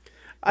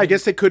 I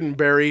guess they couldn't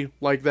bury,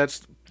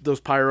 those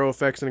pyro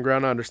effects in the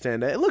ground. I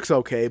understand that. It looks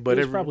okay, but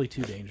it's probably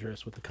too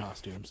dangerous with the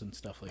costumes and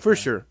stuff like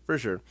that. For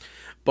sure.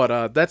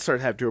 But that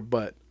started happening.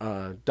 But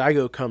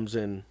Daigo comes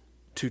in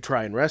to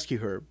try and rescue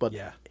her. But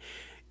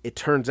it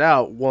turns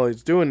out while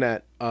he's doing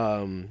that,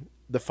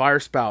 the fire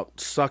spout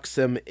sucks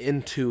them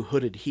into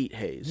Hooded Heat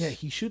Haze. Yeah,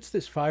 he shoots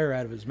this fire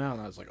out of his mouth,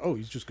 and I was like, oh,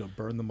 he's just going to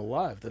burn them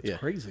alive. That's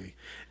crazy.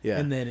 Yeah.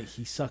 And then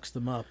he sucks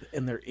them up,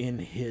 and they're in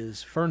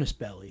his furnace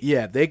belly.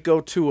 Yeah, they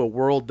go to a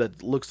world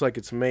that looks like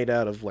it's made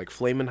out of,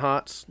 Flamin'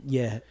 Hots.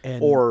 Yeah,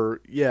 and...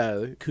 Or,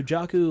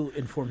 Kujaku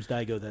informs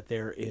Daigo that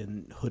they're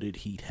in Hooded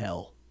Heat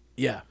Hell.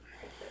 Yeah.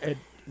 and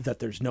that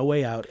there's no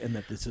way out, and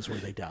that this is where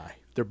they die.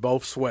 They're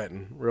both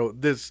sweating.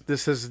 This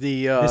is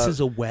the This is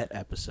a wet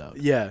episode.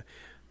 yeah.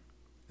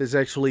 This is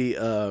actually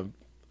a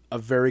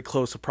very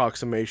close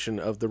approximation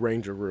of the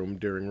Ranger Room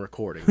during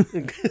recording.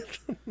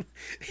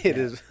 It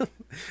is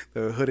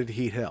the hooded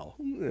heat hell.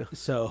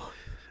 So,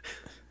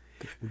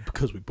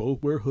 because we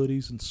both wear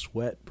hoodies and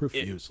sweat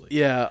profusely.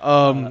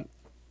 Yeah.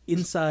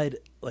 Inside,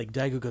 like,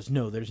 Daigo goes,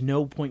 no, there's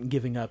no point in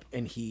giving up,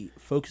 and he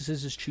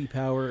focuses his chi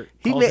power.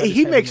 He calls out his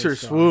he makes her heavenly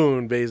star.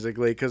 swoon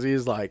basically because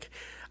he's like,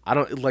 I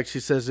don't like.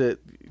 She says it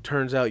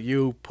turns out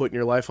you putting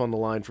your life on the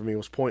line for me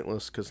was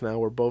pointless because now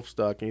we're both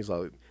stuck. And he's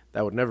like,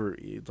 that would never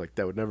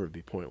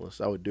be pointless.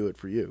 I would do it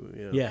for you.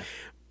 You know? Yeah.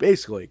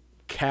 Basically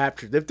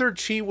captured. If their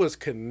chi was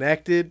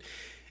connected,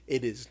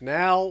 it is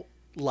now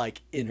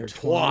like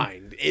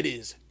intertwined. It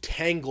is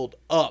tangled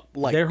up.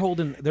 Like They're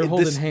holding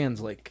hands,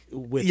 like,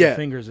 with Yeah. their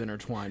fingers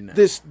intertwined now.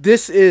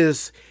 this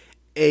is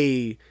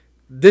a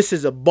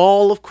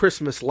ball of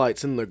Christmas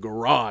lights in the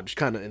garage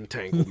kind of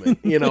entanglement,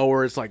 you know,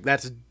 where it's like,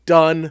 that's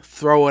done,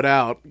 throw it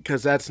out,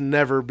 because that's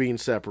never being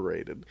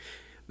separated.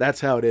 That's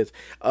how it is.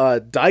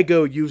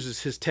 Daigo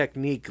uses his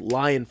technique,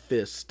 Lion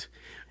Fist.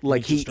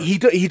 Like, he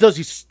does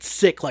these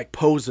sick, like,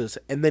 poses,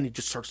 and then he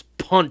just starts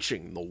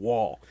punching the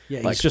wall. Yeah,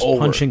 he's like, just over.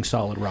 punching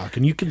solid rock.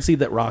 And you can see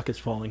that rock is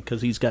falling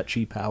because he's got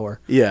chi power.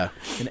 Yeah.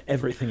 And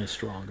everything is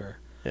stronger.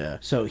 Yeah.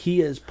 So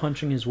he is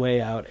punching his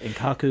way out, and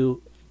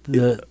Kaku,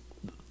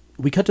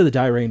 we cut to the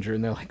Die Ranger,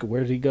 and they're like,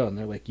 where did he go? And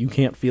they're like, you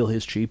can't feel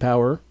his chi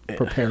power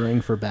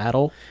preparing for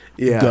battle.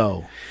 Yeah.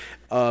 Go.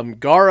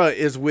 Gara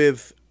is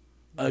with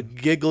a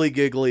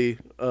giggly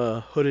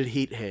hooded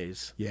heat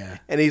haze. Yeah.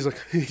 And he's like,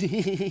 and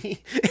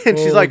Oh,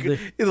 she's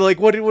like,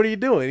 what are you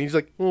doing? And he's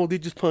like, oh, they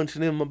just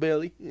punching in my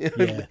belly.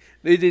 Yeah.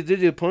 They're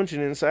just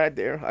punching inside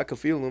there. I could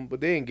feel them,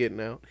 but they ain't getting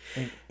out.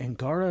 And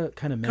Gara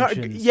kind of Gar-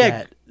 mentions yeah.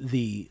 that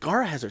the...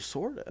 Gara has her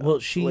sword out. Well,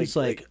 she's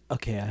like,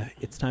 okay,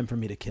 it's time for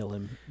me to kill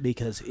him,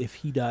 because if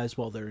he dies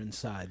while they're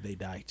inside, they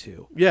die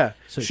too. yeah.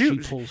 So she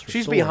pulls her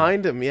she's sword.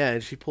 behind him, yeah,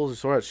 and she pulls her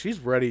sword out. She's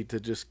ready to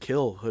just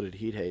kill hooded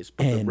heat haze,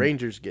 but the And-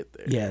 Rangers get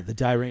there. Yeah, the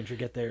Die Ranger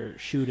get there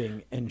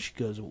shooting, and she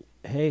goes,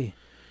 hey,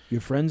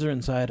 your friends are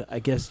inside. I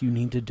guess you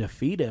need to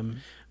defeat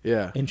him.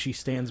 Yeah. And she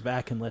stands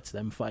back and lets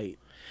them fight.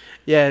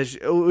 Yeah, she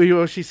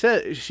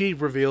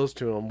reveals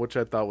to him, which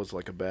I thought was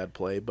like a bad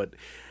play, but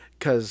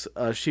because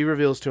she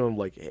reveals to him,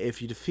 like,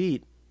 if you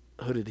defeat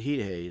Hooded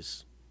Heat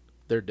Haze,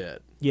 they're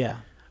dead. Yeah.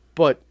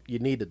 But you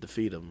need to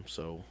defeat them,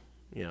 so,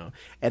 you know.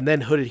 And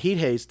then Hooded Heat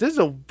Haze, this is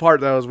a part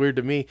that was weird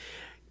to me.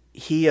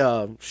 He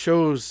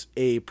shows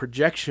a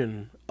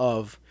projection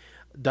of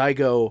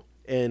Daigo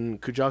and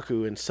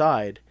Kujaku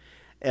inside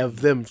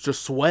of them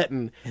just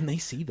sweating. And they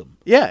see them.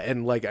 Yeah,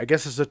 and, like, I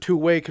guess it's a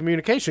two-way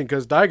communication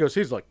because Daigo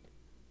sees, like,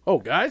 oh,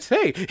 guys,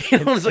 hey. You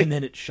know, it's like, And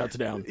then it shuts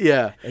down.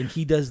 yeah. And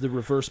he does the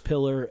reverse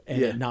pillar, and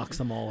Yeah. it knocks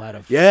them all out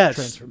of Yes,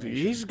 transformation.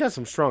 he's got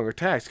some strong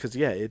attacks because,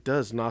 yeah, it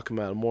does knock him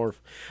out of morph.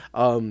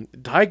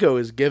 Daigo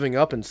is giving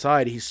up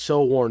inside. He's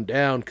so worn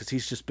down because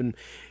he's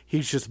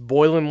just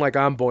boiling like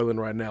I'm boiling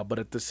right now, but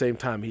at the same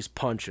time, he's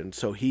punching.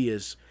 So he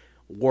is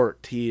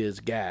worked. He is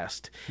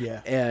gassed.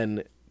 Yeah.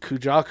 And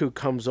Kujaku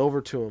comes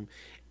over to him,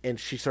 and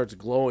she starts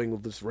glowing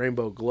with this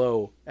rainbow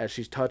glow as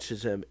she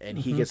touches him, and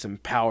Mm-hmm. he gets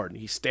empowered,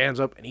 and he stands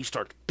up, and he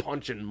starts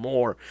punching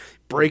more,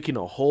 breaking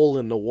a hole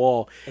in the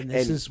wall. And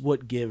this is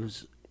what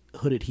gives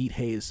Hooded Heat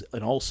Haze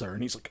an ulcer,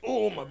 and he's like,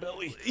 "Oh, my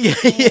belly! Yeah,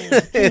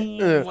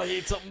 I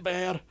ate something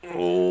bad."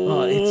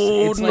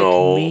 It's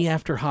no. like me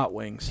after hot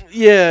wings.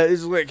 Yeah,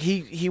 it's like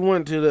he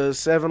went to the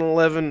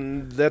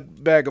 7-Eleven,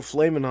 that bag of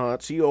Flamin'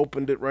 Hots, he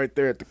opened it right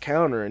there at the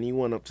counter, and he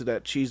went up to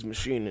that cheese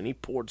machine, and he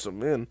poured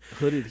some in.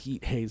 Hooded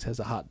Heat Haze has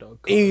a hot dog.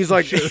 And he's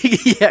cart, like, for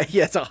sure.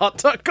 yeah, it's a hot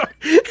dog cart.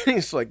 And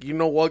he's like, you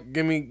know what,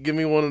 give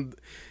me one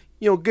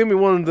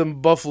of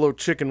them buffalo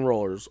chicken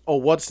rollers. Oh,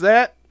 what's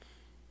that?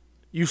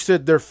 You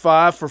said they're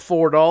 5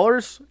 for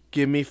 $4?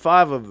 Give me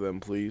 5 of them,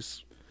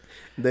 please.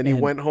 Then he And-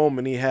 went home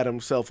and he had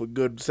himself a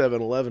good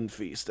 7-Eleven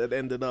feast that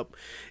ended up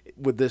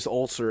with this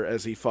ulcer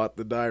as he fought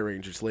the Die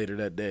Rangers later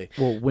that day.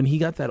 Well, when he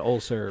got that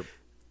ulcer,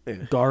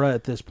 Yeah. Gara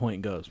at this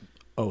point goes,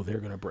 "Oh, they're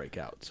gonna break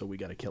out, so we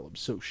got to kill him."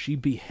 So she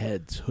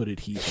beheads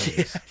Hooded Heat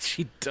Haze.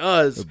 She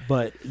does.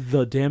 But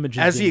the damage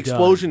has As the been done.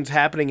 explosion's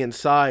happening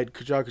inside,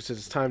 Kujaku says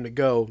it's time to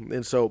go,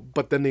 and so,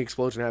 but then the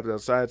explosion happens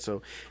outside,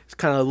 so it's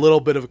kind of a little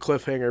bit of a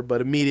cliffhanger. But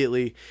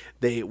immediately,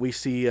 we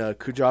see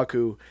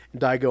Kujaku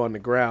and Daigo on the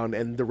ground,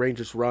 and the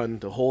Rangers run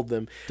to hold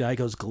them.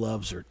 Daigo's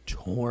gloves are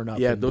torn up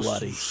Yeah, and those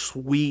bloody.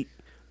 sweet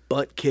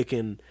butt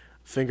kicking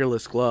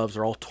fingerless gloves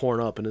are all torn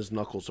up, and his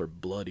knuckles are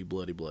bloody.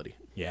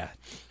 Yeah,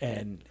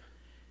 and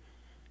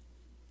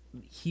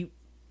he,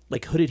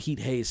 like Hooded Heat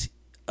Haze,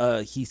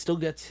 he still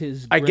gets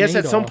his. I guess at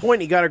grenade some off.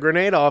 point he got a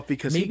grenade off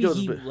because Maybe he goes.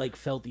 he like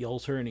felt the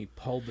ulcer and he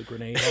pulled the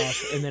grenade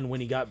off, and then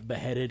when he got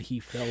beheaded, he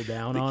fell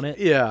down on it.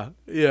 Yeah.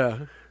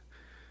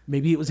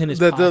 Maybe it was in his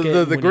The pocket.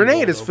 the when he grenade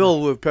rolled is over.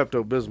 filled with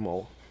Pepto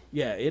Bismol.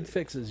 Yeah, it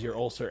fixes your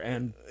ulcer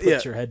and puts Yeah.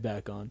 your head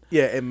back on.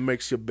 Yeah, it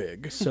makes you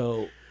big.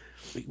 So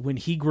when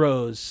he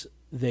grows,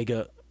 they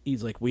go.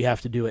 He's like, "We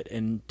have to do it."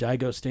 And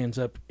Daigo stands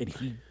up and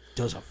he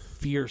does a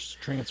fierce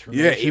Yeah,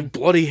 transformation. he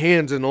bloody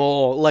hands and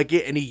all, like,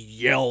 and he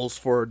yells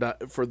for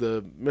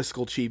the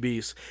mystical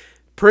chibis.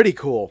 Pretty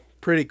cool,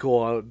 pretty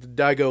cool.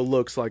 Daigo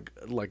looks like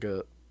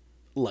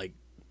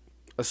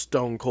a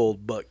stone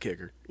cold butt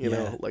kicker, you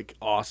know, like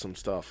awesome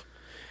stuff.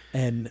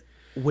 And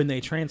when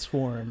they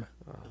transform,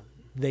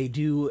 they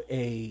do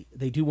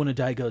one of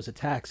Daigo's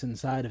attacks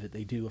inside of it.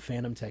 They do a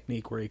phantom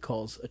technique where he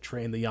calls a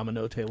train the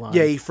Yamanote line.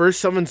 Yeah, he first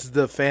summons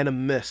the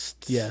Phantom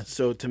Mist, Yeah.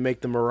 so to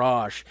make the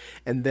mirage,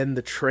 and then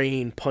the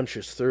train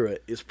punches through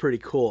it. It's pretty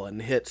cool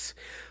and hits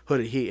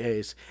Hooded Heat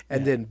Haze,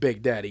 and then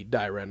Big Daddy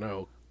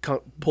Daireno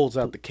pulls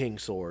out the King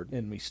Sword.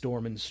 And we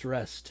storm and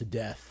stress to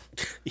death.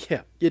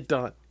 Yeah, you're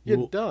done. You're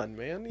Well, done,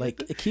 man.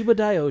 Like Akiba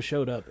Dio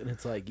showed up, and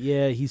it's like,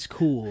 yeah, he's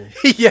cool.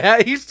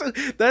 Yeah,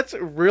 that's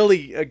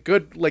really a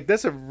good, like,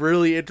 that's a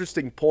really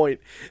interesting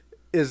point,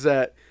 is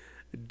that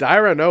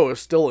Daireno is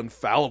still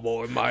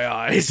infallible in my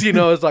eyes. You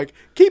know, it's like,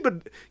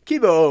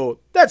 Kiba,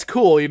 that's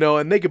cool, you know,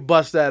 and they could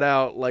bust that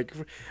out, like,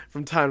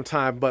 from time to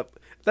time, but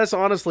that's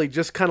honestly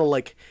just kind of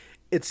like,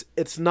 it's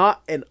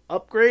not an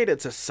upgrade,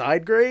 it's a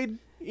side grade,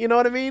 you know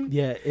what I mean?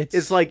 Yeah,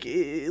 It's like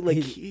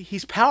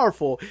he's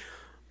powerful,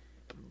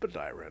 but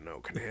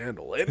Daireno can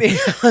handle it.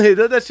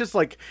 That's just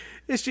like,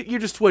 you're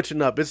just switching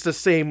up. It's the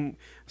same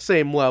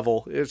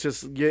level. It's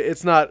just,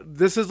 it's not.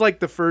 This is like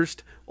the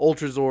first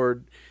Ultra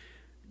Zord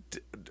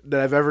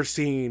that I've ever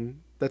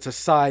seen that's a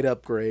side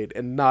upgrade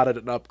and not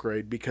an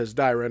upgrade, because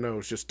Daireno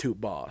is just too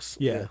boss.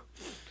 Yeah,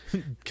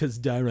 because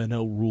Daireno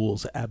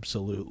rules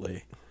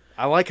absolutely.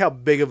 I like how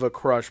big of a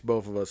crush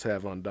both of us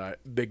have on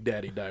Big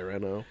Daddy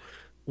Daireno.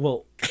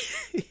 Well,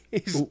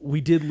 we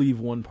did leave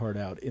one part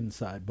out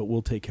inside, but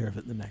we'll take care of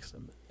it in the next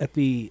one.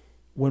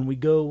 When we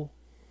go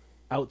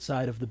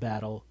outside of the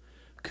battle,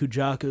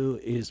 Kujaku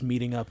is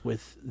meeting up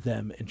with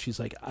them, and she's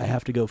like, I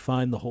have to go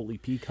find the Holy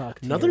Peacock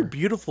Tear. Another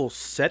beautiful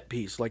set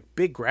piece, like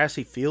big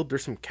grassy field.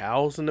 There's some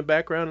cows in the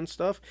background and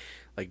stuff.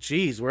 Like,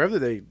 geez,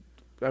 wherever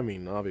I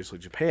mean, obviously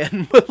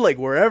Japan, but like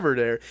wherever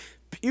they're,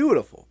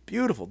 beautiful.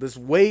 This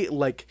way,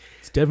 like,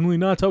 It's definitely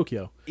not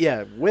Tokyo.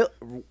 yeah,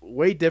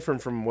 way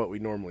different from what we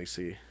normally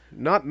see.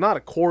 Not a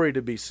quarry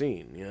to be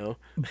seen, you know.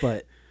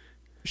 But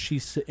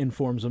she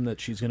informs them that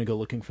she's going to go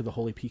looking for the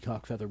Holy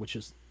Peacock Feather, which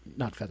is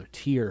not feather,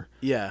 tear.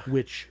 Yeah.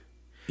 Which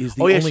is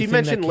the Oh yeah, only she thing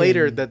mentioned that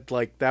later can- that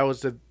like that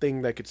was the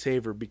thing that could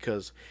save her,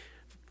 because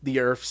the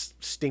Earth's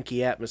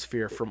stinky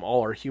atmosphere from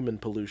all our human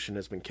pollution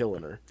has been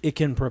killing her. it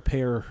can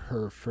prepare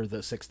her for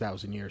the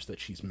 6,000 years that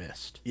she's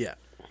missed. Yeah.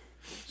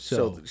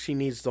 So, So she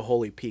needs the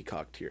Holy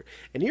Peacock Tear.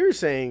 And you were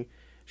saying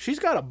she's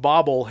got a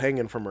bobble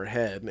hanging from her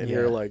head, and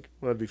you're Yeah. like,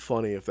 well, that'd be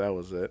funny if that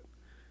was it.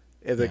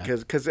 Yeah.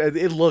 Because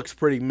it looks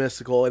pretty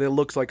mystical, and it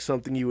looks like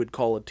something you would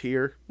call a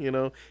tear, you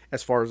know,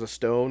 as far as a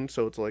stone.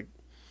 So it's like,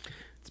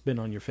 it's been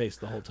on your face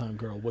the whole time,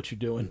 girl. What you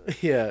doing?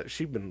 yeah,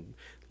 she'd been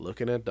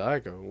looking at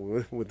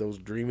Daigo with those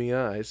dreamy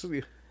eyes.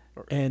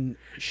 And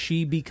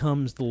she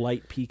becomes the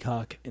light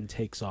peacock and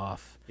takes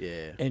off.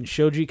 Yeah. And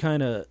Shoji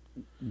kind of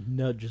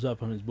nudges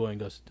up on his boy and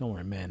goes, don't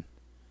worry, man.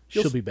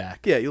 She'll be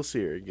back. Yeah, you'll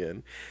see her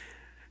again.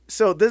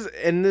 So this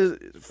is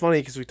funny,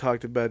 because we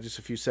talked about it just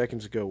a few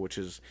seconds ago, which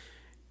is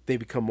they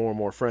become more and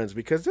more friends,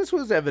 because this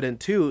was evident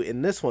too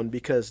in this one,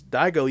 because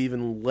Daigo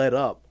even let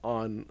up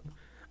on,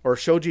 or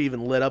Shoji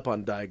even let up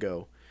on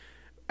Daigo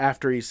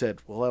after he said,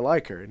 well, I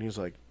like her. And he was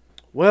like,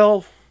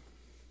 well,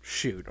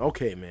 shoot.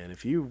 Okay, man,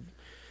 if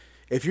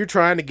you're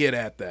trying to get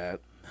at that,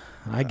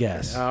 I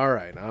guess. all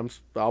right,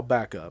 I'll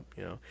back up,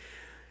 you know.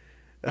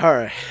 All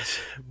right.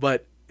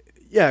 But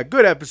yeah,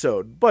 good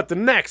episode. But the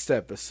next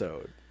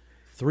episode,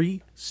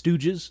 Three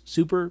Stooges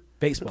Super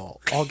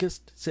Baseball,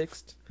 August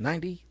 6th,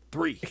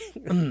 93.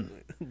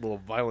 little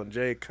Violent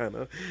J kind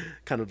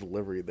of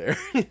delivery there.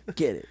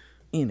 Get it.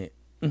 In it.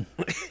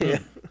 Yeah.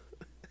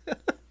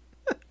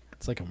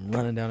 It's like I'm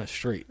running down a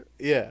street.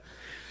 Yeah.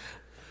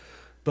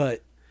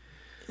 But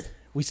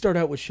we start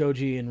out with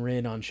Shoji and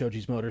Rin on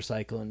Shoji's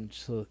motorcycle, and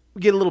so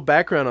We get a little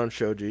background on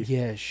Shoji.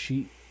 yeah,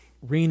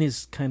 Rin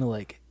is kind of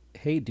like,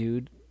 hey,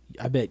 dude,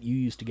 I bet you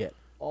used to get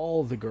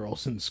all the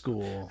girls in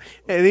school.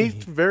 And he's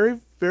very,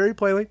 very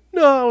plainly,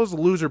 no, I was a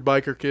loser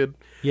biker kid.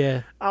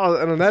 Yeah,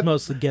 And it's that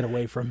mostly get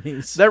away from me.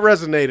 that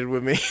resonated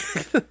with me.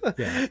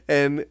 Yeah.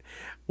 And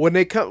when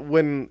they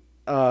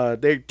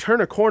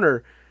turn a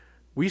corner,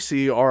 we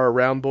see our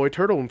round boy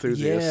turtle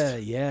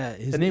enthusiast. Yeah.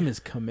 His name is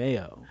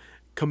Kameo.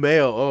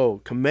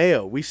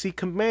 Kameo. We see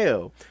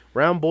Kameo.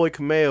 Round boy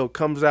Kameo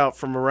comes out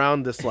from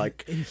around this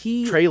like And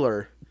he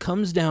trailer.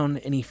 comes down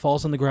and he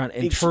falls on the ground,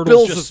 and He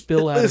turtles just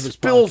spill out of his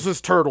spills pocket.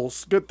 his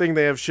turtles. Good thing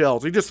they have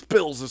shells. He just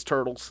spills his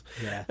turtles.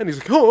 Yeah. And he's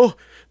like, oh,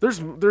 there's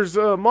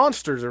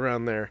monsters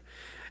around there.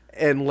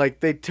 And like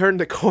they turn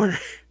the corner,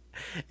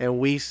 and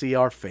we see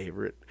our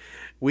favorite.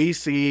 We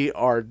see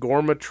our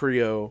Gorma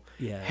trio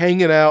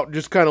hanging out,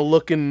 just kind of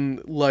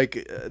looking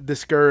like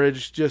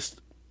discouraged,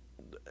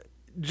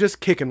 just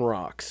kicking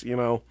rocks, you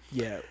know.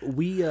 Yeah,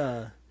 we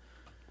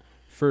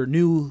for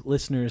new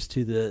listeners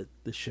to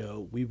the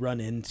show, we run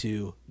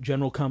into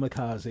General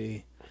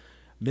Kamikaze,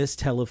 Miss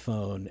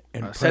Telephone,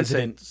 and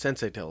President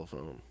Sensei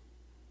Telephone.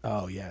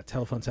 Oh yeah,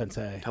 Telephone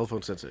Sensei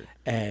Telephone Sensei.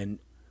 and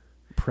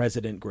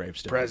President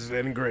Gravestone.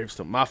 President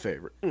Gravestone, my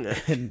favorite.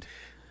 And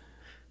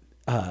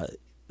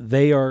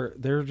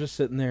they're just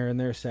sitting there and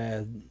they're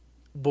sad.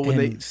 But when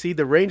they And- see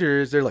the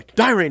Rangers, they're like,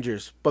 Die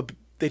Rangers! But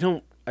they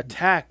don't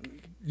attack.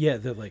 Yeah,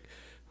 they're like,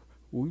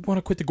 we want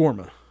to quit the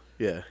Gorma,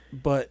 Yeah.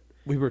 but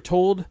we were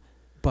told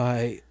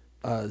by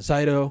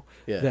Zydo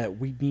Yeah. that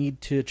we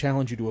need to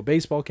challenge you to a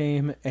baseball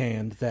game,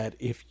 and that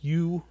if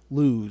you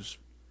lose,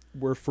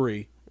 we're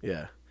free.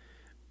 Yeah.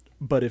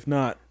 But if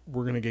not,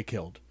 we're gonna get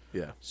killed.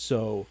 Yeah.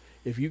 So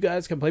if you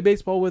guys can play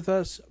baseball with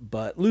us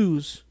but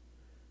lose,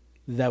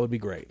 that would be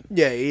great.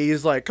 Yeah,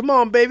 he's like, come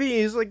on, baby.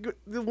 He's like,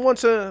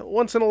 once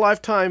in a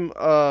lifetime,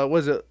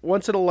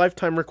 once in a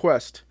lifetime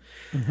request.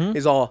 Mm-hmm.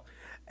 He's all,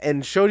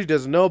 and Shoji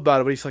doesn't know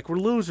about it, but he's like, we're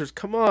losers,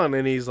 come on.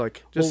 And he's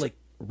like, just, Well, like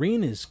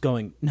Rin is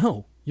going,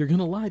 no, you're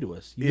gonna lie to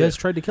us. You Yeah. guys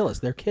tried to kill us.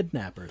 They're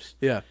kidnappers.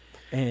 yeah,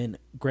 And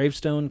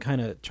Gravestone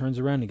kind of turns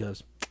around and he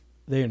goes,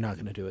 they are not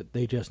going to do it.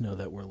 They just know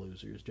that we're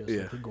losers, just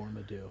Yeah. like the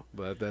Gorma do.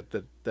 but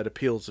that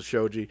appeals to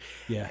Shoji.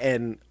 Yeah.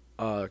 And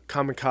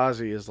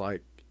Kamikaze is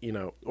like,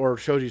 or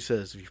Shoji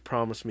says, if you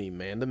promise me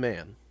man to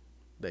man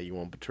that you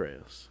won't betray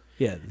us.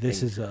 Yeah,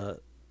 this is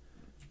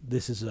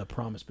a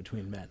promise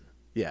between men.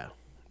 Yeah,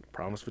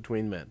 promise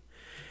between men.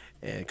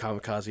 And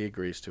Kamikaze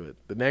agrees to it.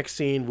 The next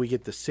scene, we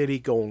get the city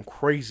going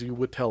crazy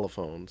with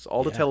telephones.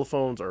 All the Yeah.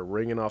 telephones are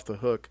ringing off the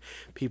hook.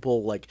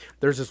 People, like,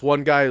 there's this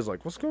one guy who's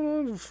like, what's going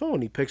on with the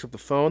phone? He picks up the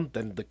phone,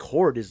 then the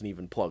cord isn't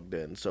even plugged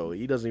in, so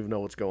he doesn't even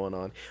know what's going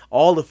on.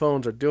 All the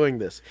phones are doing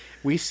this.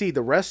 We see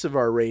the rest of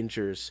our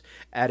Rangers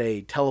at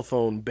a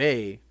telephone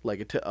bay, like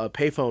a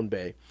payphone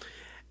bay,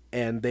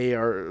 and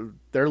they're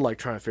like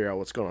trying to figure out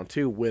what's going on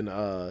too. When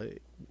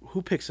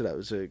who picks it up?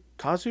 Is it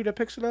Kazu that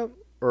picks it up,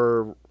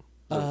 or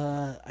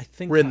I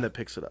think Rin that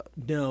picks it up?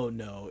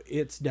 No,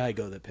 it's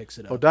Daigo that picks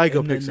it up. Oh, Daigo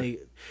And then picks they,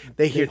 it.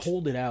 They hear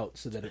hold it out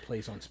so that it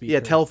plays on speaker. Yeah,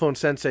 Telephone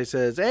Sensei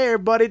says, "Hey,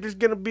 everybody, there's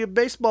gonna be a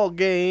baseball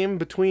game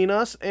between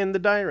us and the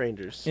Die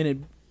Rangers." And it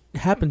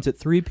happens at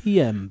 3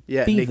 p.m.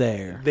 Yeah, Be they,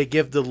 there. They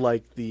give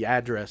the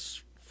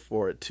address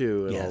for it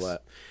too, and Yes. all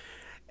that.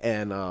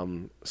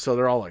 And so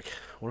they're all like,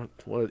 "What?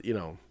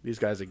 These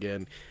guys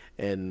again."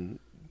 And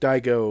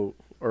Daigo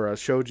or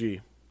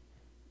Shoji,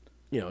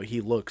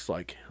 he looks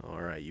like,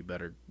 all right, you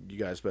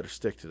guys better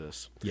stick to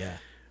this. Yeah.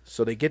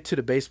 So they get to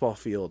the baseball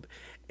field,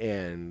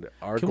 and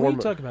our Can Gorma,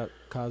 we talk about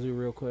Kazu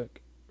real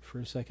quick for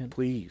a second?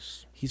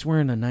 please. He's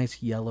wearing a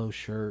nice yellow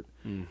shirt,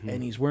 Mm-hmm.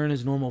 and he's wearing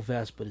his normal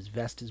vest, but his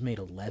vest is made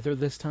of leather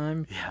this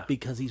time Yeah.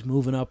 because he's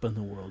moving up in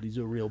the world. He's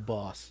a real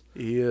boss.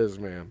 He is,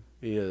 man.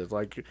 He is.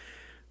 Like,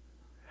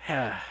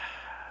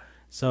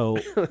 So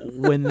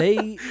when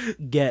they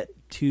get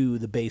to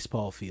the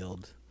baseball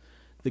field,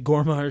 the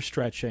Gorma are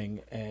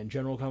stretching, and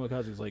General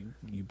Kamikaze is like,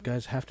 you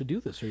guys have to do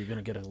this or you're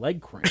going to get a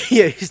leg cramp.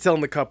 yeah, he's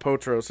telling the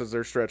Kapotros as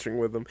they're stretching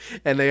with him,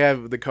 and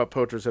the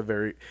Kapotros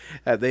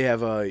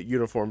have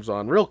uniforms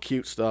on, real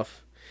cute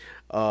stuff.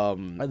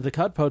 The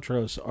Cod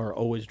Potros are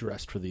always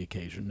dressed for the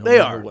occasion, no They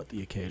matter are. what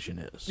the occasion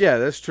is. Yeah,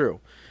 that's true.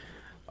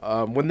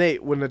 When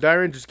the Die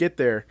Rangers get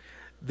there,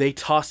 they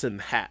toss in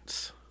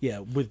hats. Yeah,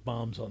 with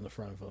bombs on the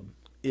front of them.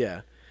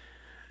 Yeah,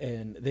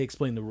 And they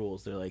explain the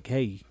rules. They're like,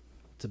 hey,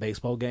 it's a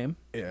baseball game.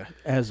 yeah,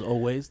 As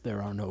always,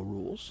 there are no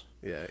rules.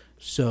 yeah.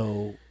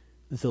 So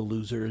the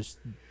losers,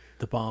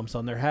 the bombs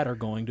on their hat are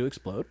going to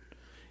explode.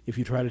 If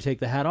you try to take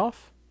the hat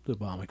off, the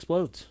bomb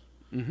explodes.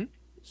 Mm-hmm.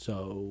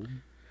 So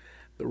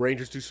The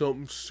Rangers do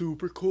something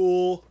super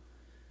cool.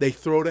 They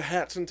throw the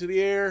hats into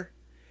the air.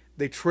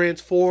 They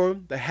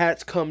transform. The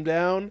hats come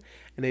down,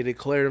 and they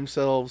declare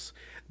themselves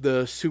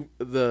the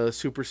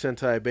Super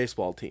Sentai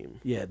baseball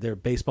team. yeah, they're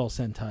Baseball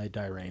Sentai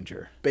Die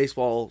Ranger.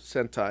 Baseball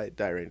Sentai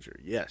Die Ranger,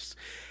 yes.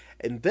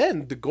 And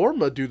then the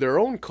Gorma do their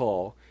own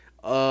call.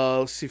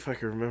 Let's see if I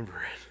can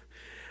remember it.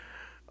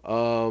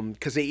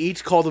 Because they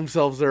each call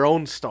themselves their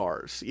own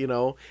stars,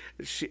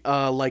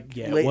 like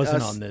Yeah, it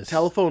wasn't on this.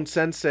 Telephone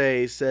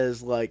Sensei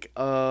says like,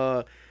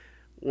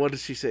 what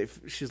does she say?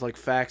 She's like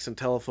fax and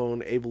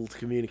telephone, able to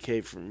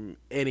communicate from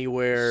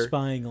anywhere.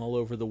 Spying all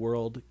over the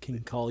world, can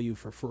call you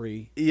for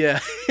free. Yeah,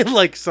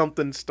 like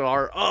something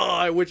star. Oh,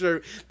 I wish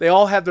they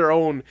all had their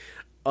own.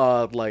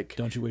 Like,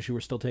 Don't you wish you were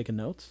still taking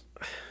notes?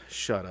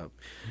 shut up.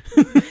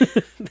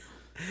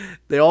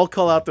 They all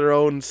call out their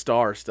own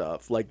star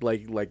stuff, like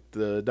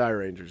the Die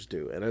Rangers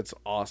do, and it's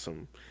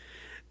awesome.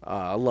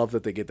 I love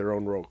that they get their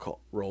own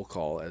roll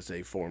call as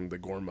they form the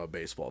Gorma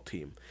baseball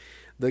team.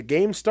 The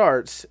game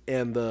starts,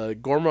 and the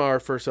Gorma are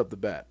first up the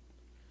bat.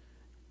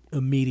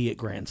 Immediate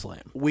grand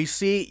slam. We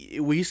see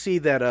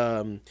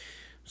that.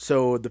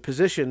 So the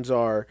positions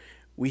are: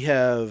 we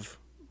have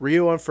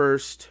Ryo on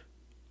first,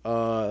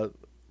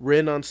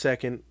 Rin on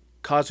second,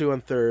 Kazu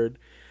on third.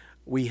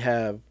 We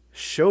have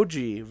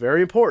Shoji,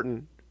 very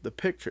important, the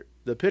pitcher,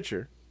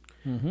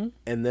 Mm-hmm.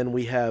 and then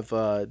we have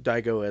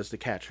Daigo as the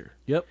catcher.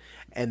 Yep.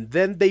 And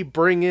then they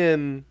bring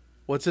in,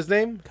 what's his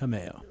name?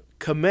 Kameo.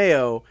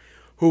 Kameo,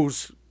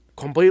 who's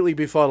completely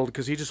befuddled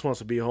because he just wants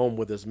to be home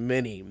with his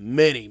many,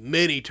 many,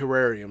 many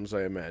terrariums,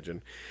 I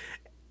imagine.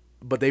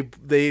 But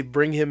they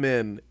bring him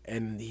in,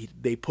 and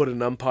they put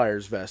an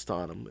umpire's vest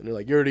on him, and they're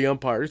like, "You're the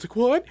umpire." He's like,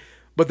 "What?"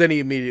 But then he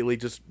immediately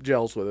just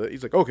gels with it.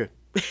 He's like, "Okay,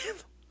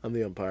 I'm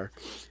the umpire."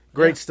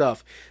 Great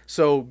stuff.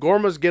 So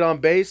Gorma's get on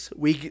base.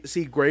 We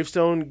see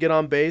Gravestone get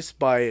on base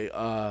by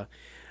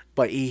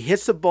he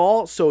hits the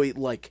ball, so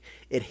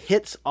it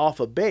hits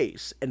off a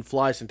base and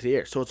flies into the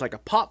air. So it's like a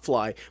pop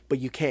fly, but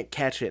you can't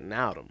catch it and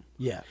out him.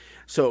 Yeah.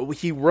 So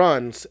he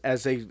runs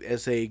as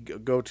they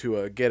go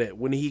to get it.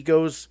 When he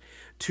goes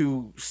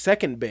to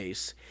second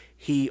base,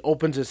 he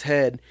opens his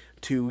head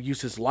to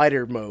use his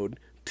lighter mode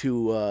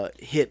to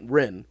hit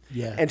Rin.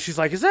 Yeah. And she's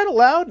like, "Is that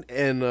allowed?"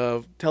 And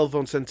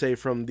Telephone Sensei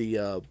from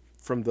the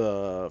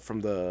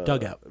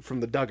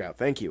dugout,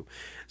 thank you,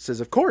 says,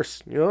 "Of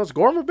course, it's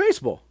Gorma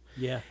baseball."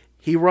 Yeah.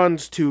 He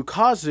runs to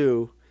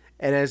Kazu,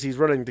 and as he's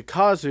running to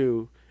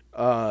Kazu,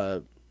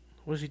 what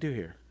does he do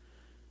here?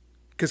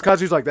 Because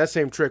Kazu's like, "That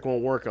same trick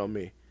won't work on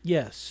me."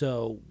 Yeah.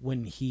 So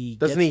when he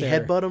Doesn't gets he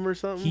there, headbutt him or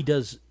something? He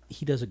does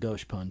a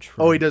ghost punch.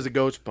 Oh, he does a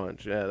ghost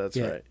punch. Yeah, that's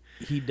right.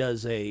 He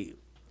does a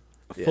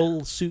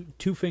full suit,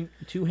 two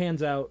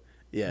hands out,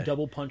 Yeah.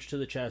 double punch to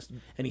the chest,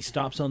 and he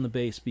stops on the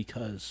base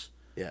because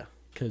Yeah.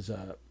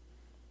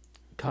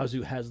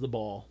 Kazu has the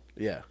ball,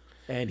 Yeah.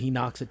 and he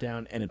knocks it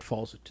down, and it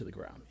falls to the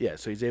ground. Yeah,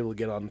 so he's able to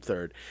get on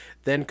third.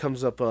 Then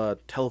comes up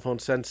Telephone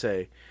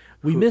Sensei.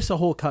 We miss a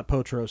whole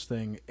Potros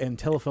thing, and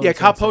Telephone Yeah,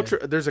 Sensei...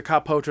 there's a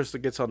Potros that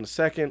gets on the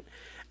second,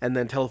 and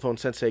then Telephone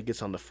Sensei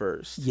gets on the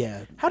first.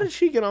 Yeah. How did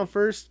she get on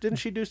first? Didn't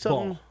she do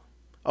something? Ball.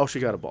 Oh, she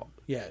got a ball.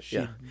 Yeah.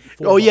 Yeah.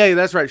 full Oh, ball. yeah,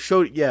 that's right.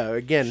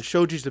 Again,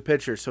 Shoji's the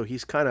pitcher, so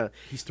he's kind of...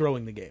 He's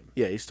throwing the game.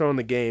 Yeah, he's throwing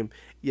the game.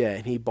 Yeah,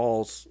 and he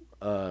balls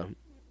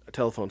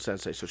Telephone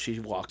Sensei, so she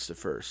walks to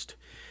first.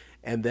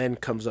 And then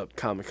comes up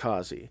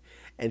Kamikaze.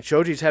 And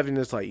Shoji's having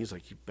this, he's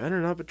like, "You better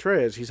not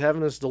betray us." He's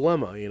having this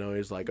dilemma,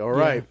 He's like, "All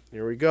right,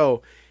 here we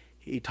go."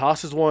 He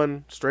tosses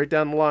one straight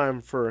down the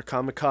line for a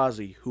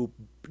Kamikaze, who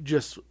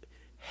just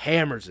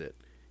hammers it.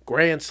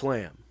 Grand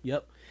slam.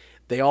 Yep.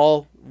 They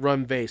all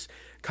run base.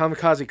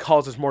 Kamikaze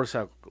calls his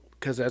motorcycle,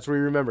 because as we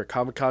remember,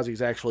 Kamikaze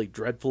is actually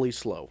dreadfully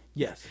slow.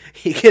 Yes.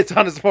 He gets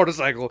on his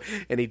motorcycle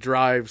and he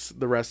drives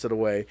the rest of the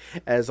way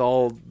as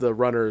all the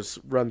runners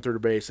run through the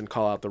base and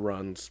call out the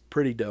runs.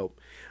 Pretty dope.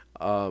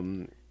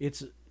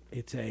 It's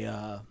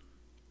a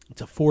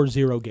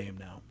 4-0 game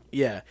now.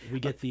 Yeah. We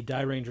get the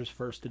Die Rangers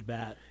first at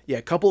bat. Yeah,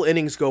 a couple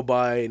innings go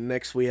by.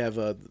 Next we have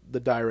the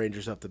Die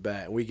Rangers up the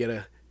bat. We get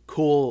a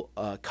cool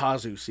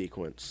Kazu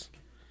sequence.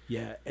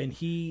 Yeah, and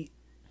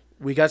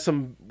We got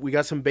some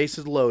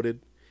bases loaded,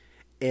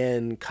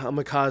 and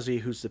Kamikaze,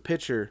 who's the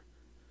pitcher,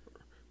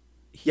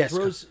 he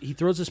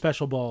throws a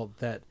special ball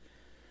that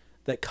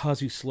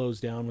Kazu slows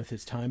down with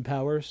his time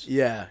powers.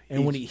 Yeah,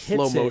 And when he hits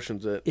slow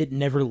motions it. it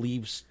never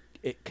leaves.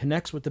 It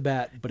connects with the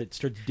bat, but it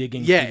starts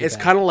digging. Yeah, through the it's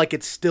bat. kind of like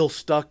it's still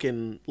stuck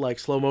in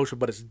slow motion,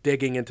 but it's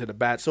digging into the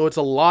bat. So it's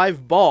a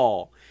live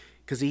ball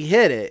because he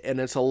hit it, and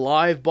it's a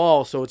live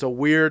ball. So it's a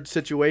weird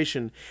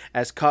situation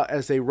as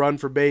they run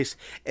for base,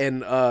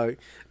 and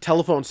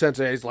Telephone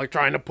Sensei is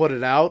trying to put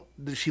it out.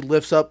 She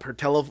lifts up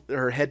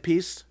her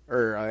headpiece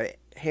or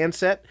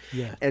handset,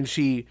 Yeah. and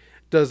she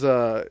does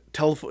a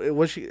telephone.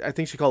 I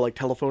think she called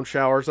telephone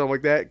shower or something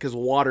like that, because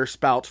water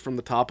spouts from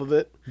the top of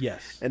it.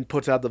 Yes. And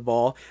puts out the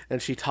ball, and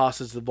she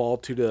tosses the ball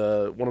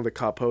to one of the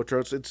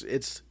Kapotros.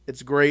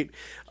 It's great.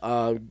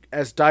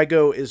 As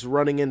Daigo is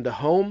running into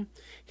home,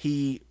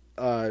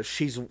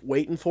 she's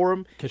waiting for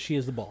him. Because she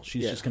has the ball.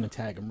 She's Yeah. just going to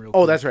tag him real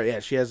Oh, quick. that's right. Yeah,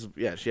 she has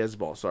the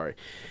ball. Sorry.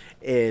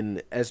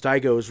 And as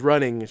Daigo is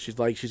running, she's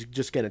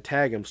just gonna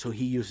tag him. So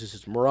he uses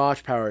his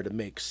Mirage power to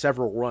make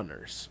several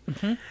runners,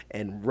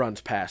 and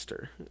runs past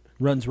her.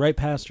 Runs right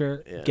past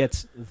her, Yeah.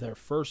 gets their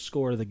first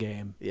score of the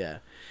game, Yeah.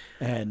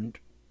 and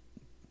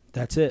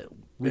that's it.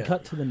 We Yeah.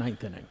 cut to the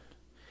 9th inning.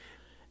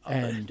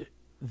 And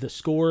the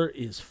score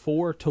is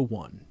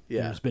 4-1.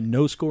 Yeah. There's been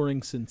no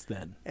scoring since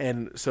then.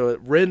 And so it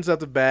Rin's at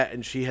the bat,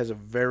 and she has a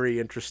very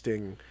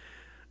interesting.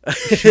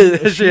 She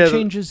has a-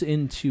 changes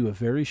into a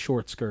very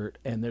short skirt,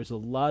 and there's a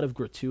lot of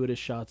gratuitous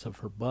shots of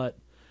her butt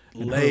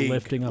and her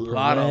lifting up her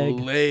lot leg. of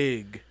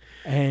leg.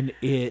 And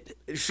it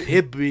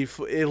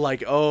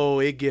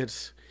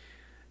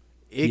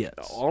It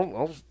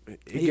Yes.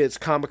 gets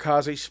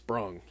Kamikaze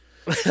sprung.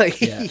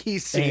 Yeah.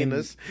 He's seeing And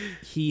this.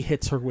 he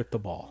hits her with the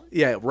ball.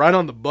 Yeah, right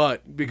on the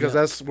butt, because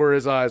Yeah. that's where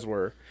his eyes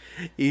were.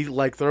 He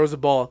throws the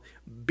ball,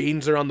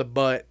 beans her on the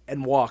butt,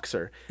 and walks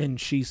her. And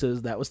she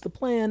says that was the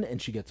plan,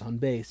 and she gets on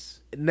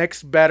base.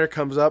 Next batter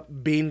comes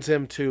up, beans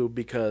him too,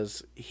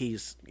 because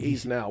he's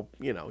now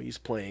he's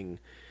playing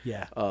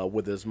Yeah.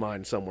 with his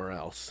mind somewhere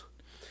else.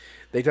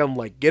 They tell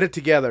him get it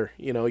together.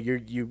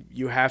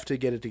 You have to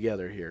get it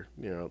together here.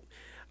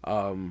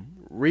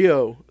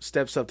 Rio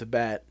steps up to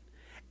bat,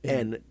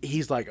 and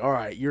he's like, "All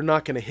right, you're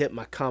not going to hit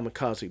my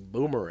Kamikaze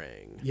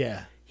boomerang."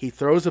 Yeah. He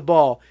throws a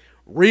ball.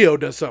 Rio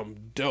does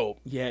something dope.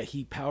 Yeah,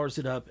 he powers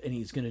it up, and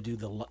he's going to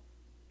do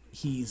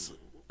he's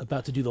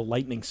about to do the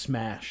lightning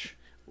smash.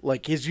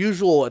 Like his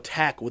usual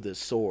attack with his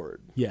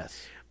sword,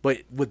 Yes. but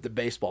with the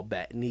baseball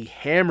bat, and he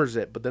hammers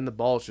it, but then the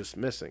ball's just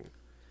missing.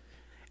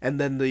 And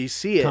then you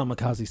see it,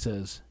 Kamikaze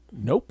says,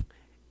 nope.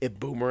 it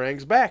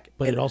boomerangs back.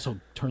 But and, it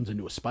also turns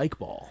into a spike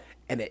ball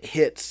and it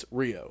hits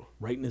Rio.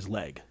 right in his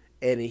leg.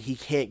 And he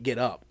can't get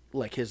up.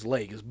 Like, his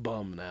leg is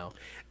bum now.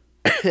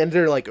 And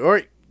they're like, all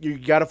right, you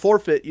got to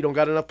forfeit. You don't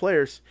got enough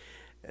players.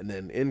 And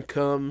then in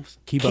comes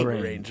Kiba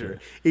Ranger. Ranger.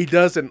 He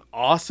does an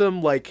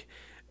awesome, like,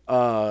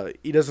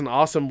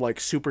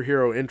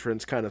 superhero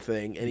entrance kind of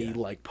thing. And he,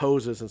 like,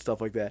 poses and stuff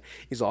like that.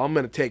 He's like, I'm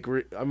going to take,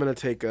 I'm going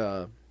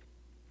to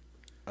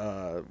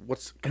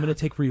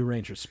take Rio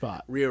Ranger's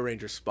spot. Rio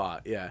Ranger's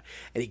spot, yeah.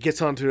 And he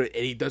gets onto it,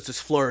 and he does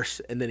this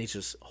flourish, and then he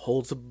just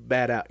holds the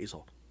bat out. He's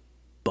all,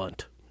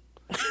 bunt.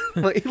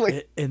 like,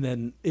 And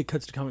then it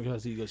cuts to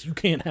Kamikaze. He goes, you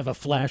can't have a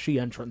flashy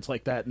entrance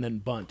like that and then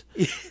bunt.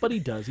 But he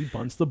does. He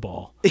bunts the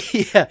ball.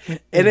 yeah.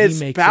 And he it's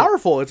makes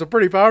powerful. It's a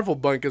pretty powerful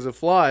bunt because it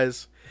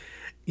flies.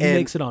 He And-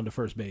 makes it onto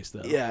first base,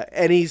 though. Yeah.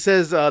 And he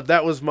says,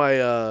 that was my,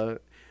 the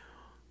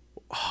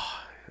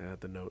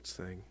notes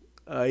thing.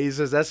 He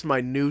says, that's my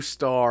new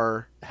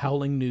star.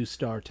 Howling New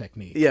Star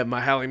technique. Yeah,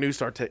 my Howling New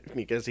Star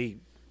technique as he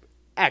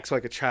acts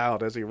like a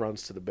child as he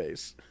runs to the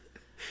base.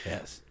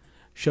 Yes.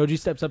 Shoji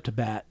steps up to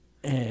bat,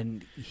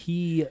 and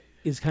he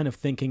is kind of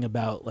thinking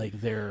about like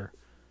their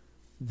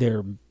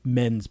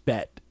men's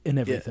bet and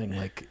everything.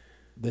 Like,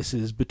 this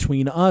is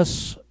between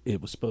us.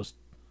 It was supposed.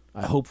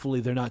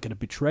 Hopefully, they're not going to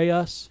betray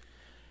us.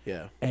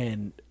 Yeah.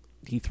 And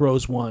he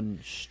throws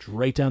one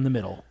straight down the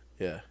middle,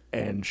 Yeah.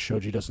 and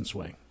Shoji doesn't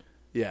swing.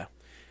 Yeah.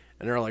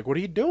 And they're like, what are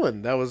you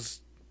doing? That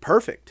was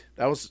perfect.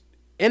 That was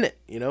in it.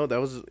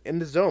 That was in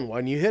the zone. Why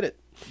didn't you hit it?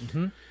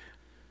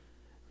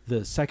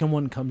 The second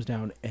one comes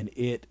down, and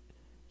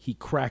he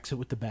cracks it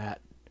with the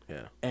bat.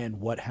 Yeah. And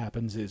what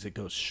happens is it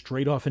goes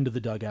straight off into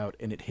the dugout,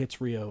 and it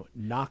hits Rio,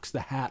 knocks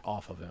the hat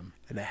off of him,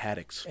 And the hat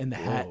explodes. and the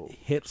hat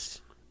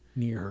hits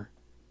near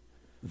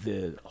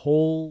the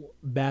whole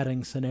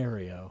batting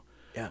scenario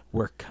Yeah.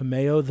 where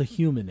Kameo the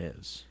human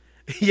is,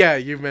 Yeah,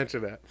 you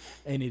mentioned that.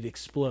 and it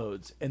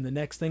explodes. And the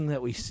next thing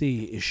that we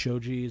see is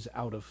Shoji is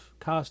out of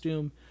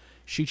costume,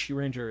 Shichi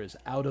Ranger is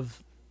out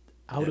of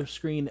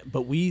screen,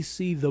 but we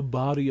see the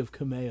body of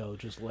Kameo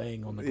just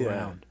laying on the Yeah.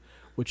 ground,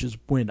 which is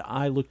when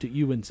I looked at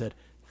you and said,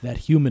 that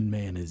human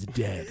man is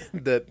dead.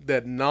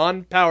 That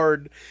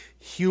non-powered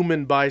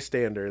human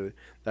bystander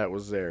that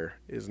was there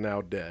is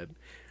now dead.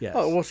 Yes.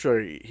 Oh, well, sure,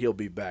 he'll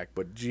be back,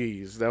 but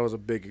geez, that was a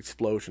big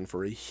explosion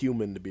for a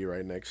human to be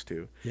right next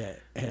to. Yeah,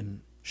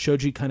 and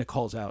Shoji kind of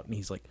calls out, and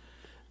he's like,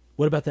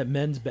 what about that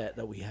men's bet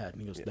that we had?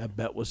 And he goes, that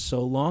bet was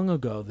so long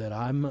ago that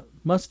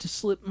must have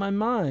slipped my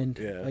mind.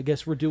 Yeah. I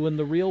guess we're doing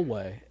the real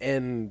way.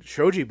 And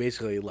Shoji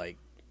basically, like,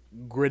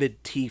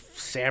 gritted teeth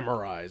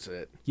samurais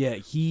it. Yeah,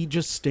 he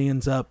just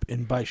stands up,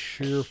 and by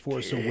sheer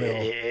force of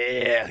will,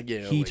 Yeah.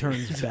 he like-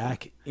 turns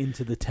back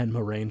into the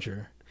Tenma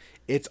Ranger.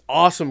 It's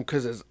awesome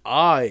because his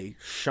eye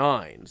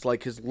shines,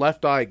 like his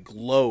left eye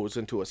glows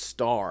into a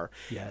star,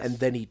 Yes. and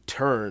then he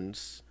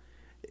turns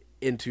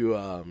into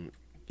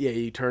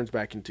he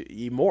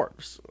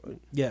morphs.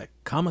 Yeah,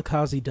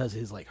 Kamikaze does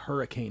his like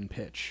hurricane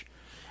pitch,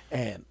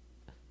 and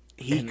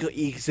He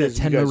the says,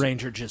 you Tenma guys-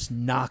 Ranger just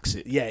knocks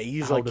it. yeah,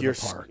 he's out like of your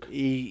the park.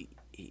 He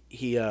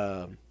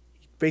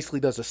basically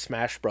does a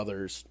Smash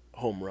Brothers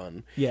home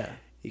run. Yeah,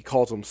 He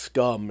calls him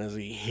scum as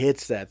he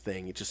hits that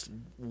thing. He just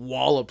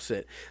wallops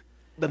it.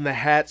 Then the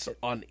hats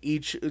on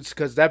each, it's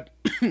because that,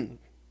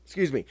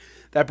 excuse me,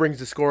 that brings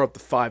the score up to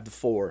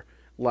 5-4.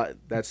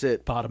 That's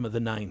it. bottom of the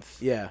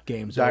ninth. Yeah.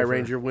 game's Die over.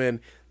 Ranger win.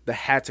 The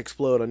hats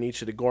explode on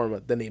each of the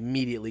Gorma. Then they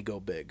immediately go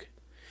big.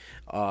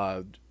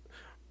 Ryo,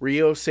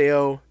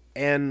 Seo,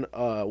 and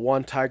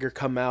One Tiger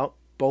come out,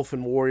 both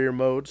in warrior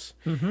modes.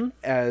 Mm-hmm.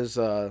 As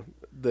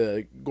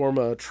the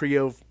Gorma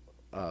trio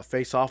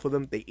face off with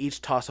them, they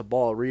each toss a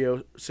ball at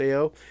Ryo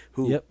Seo,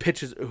 who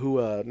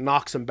Yep.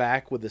 knocks him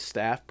back with his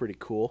staff. Pretty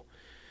cool.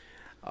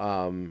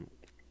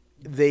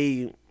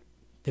 They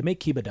They make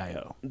Kiba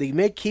Dio.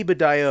 make Kiba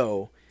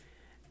Dio,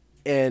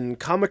 and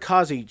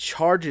Kamikaze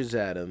charges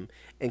at him,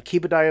 and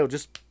Kiba Dio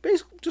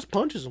basically just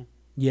punches him.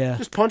 Yeah,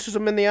 Just punches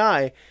him in the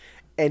eye,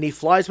 and he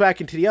flies back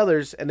into the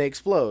others, and they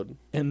explode.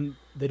 and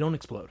they don't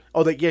explode.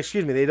 Oh,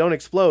 excuse me, they don't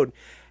explode.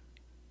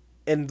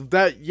 And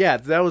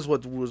that was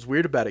what was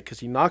weird about it, because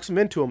he knocks him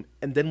into him,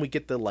 and then we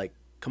get the like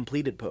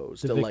completed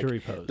pose, The victory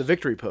pose. the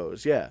victory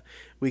pose. Yeah,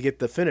 we get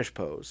the finish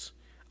pose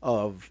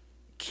of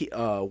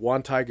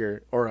One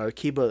Tiger or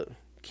Kiba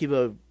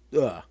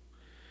O.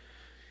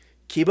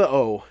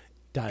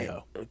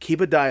 Dio.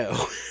 Kiba Dio.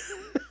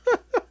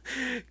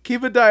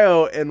 Kiba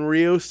Dio and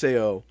Ryo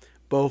Seo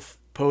both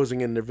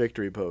posing in their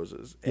victory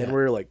poses. And Yeah.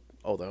 we're like,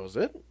 oh, that was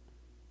it?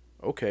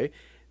 Okay.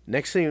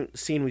 Next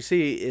scene we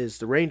see is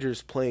the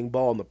Rangers playing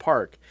ball in the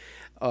park.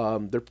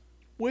 They're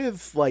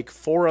with like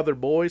 5 other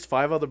boys. We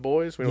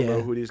don't Yeah.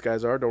 know who these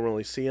guys are. Don't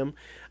really see them.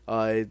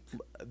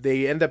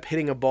 They end up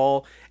hitting a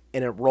ball,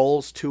 and it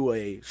rolls to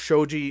a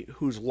Shoji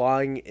who's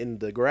lying in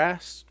the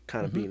grass,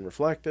 kind of being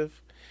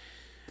reflective.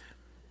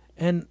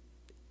 And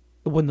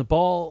when the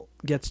ball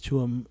gets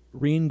to him,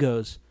 Reen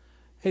goes,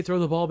 hey, throw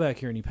the ball back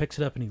here. And he picks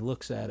it up and he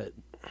looks at it.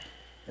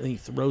 and he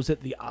throws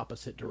it the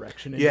opposite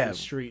direction into Yeah. the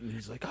street, and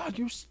he's like, "Oh,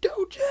 you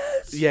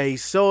stooges!" Yeah,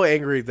 he's so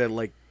angry that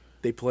like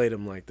they played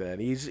him like that.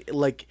 He's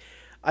like,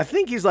 I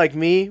think he's like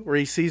me, where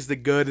he sees the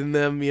good in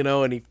them,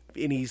 and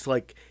he's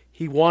like,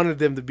 he wanted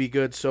them to be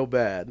good so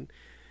bad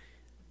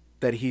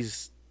that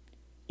he's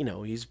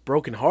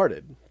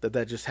brokenhearted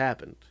that just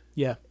happened.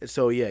 Yeah,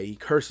 So yeah, he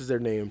curses their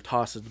name,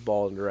 tosses the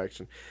ball in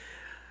direction.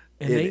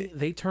 and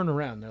they turn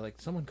around. They're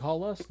like, "Someone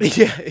call us."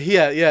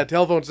 Yeah.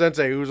 Telephone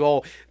Sensei, who's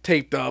all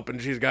taped up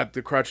and she's got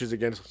the crutches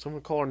again.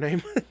 Someone call her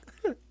name.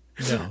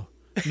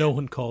 No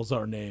one calls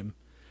our name.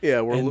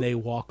 Yeah, And they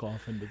walk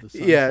off into the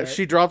sunset. Yeah,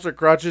 she drops her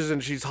crutches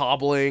and she's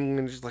hobbling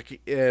and she's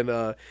like,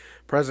 and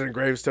President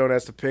Gravestone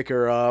has to pick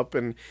her up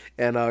and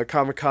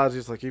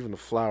Kamikaze's like, even the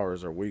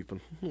flowers are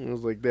weeping. It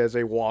was like as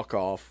they walk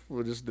off,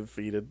 we're just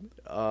defeated.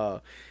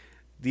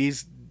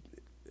 These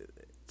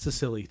It's a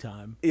silly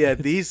time. yeah,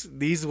 these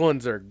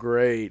ones are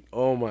great.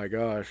 Oh my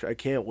gosh, I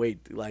can't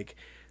wait. Like,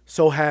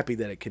 so happy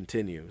that it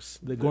continues.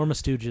 The Gorma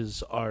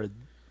Stooges are.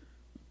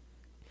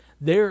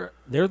 They're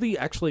the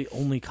actually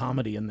only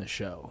comedy in this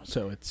show,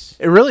 so it's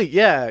It really,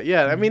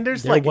 yeah. I mean,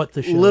 there's They're like what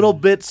the show little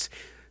is. bits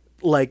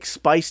like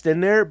spiced in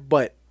there,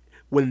 but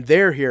when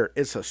they're here,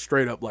 it's a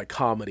straight up like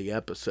comedy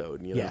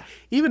episode. Yeah.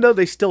 Even though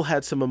they still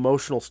had some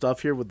emotional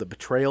stuff here with the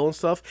betrayal and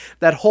stuff,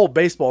 that whole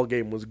baseball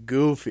game was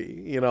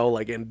goofy.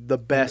 Like in the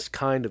best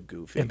kind of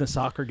goofy. and the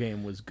soccer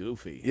game was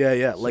goofy.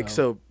 Yeah. Like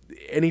so,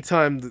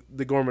 anytime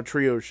the Gorma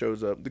Trio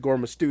shows up, the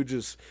Gorma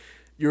Stooges,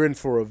 you're in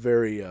for a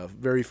very,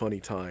 very funny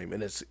time,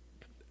 and it's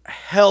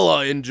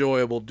hella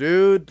enjoyable,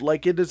 dude.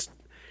 Like it is.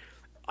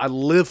 I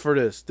live for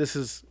this. This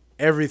is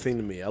everything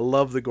to me. I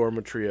love the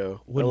Gorma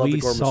Trio. When I love we the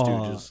Gorma saw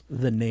Stooges.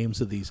 the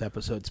names of these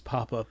episodes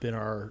pop up in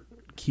our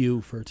queue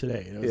for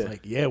today, and it was Yeah.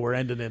 like, yeah, we're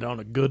ending it on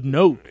a good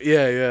note.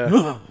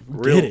 Yeah.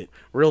 Get it.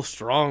 Real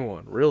strong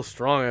one. Real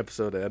strong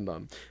episode to end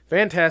on.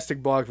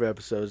 Fantastic block of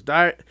episodes.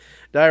 Die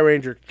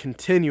Ranger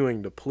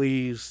continuing to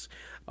please.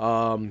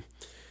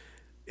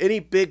 Any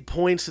big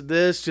points of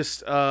this?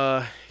 Just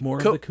More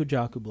Co- of the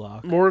Kujaku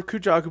block. more of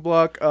Kujaku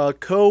block.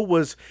 Ko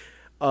was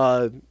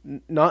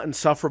not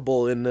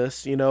insufferable in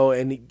this,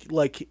 and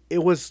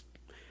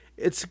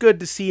it's good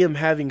to see him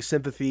having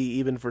sympathy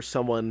even for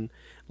someone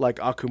like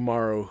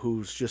Akumaru,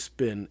 who's just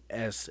been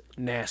as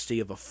nasty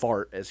of a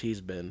fart as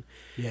he's been.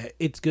 Yeah,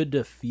 it's good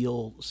to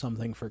feel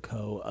something for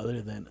Ko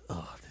other than,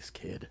 oh, this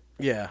kid.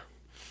 Yeah.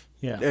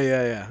 Yeah.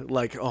 Yeah.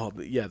 Like, oh,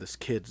 yeah, this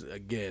kid's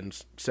again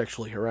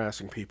sexually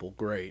harassing people.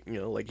 Great,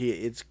 like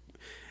it's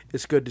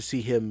good to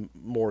see him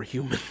more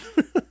human.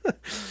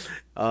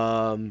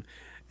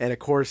 And of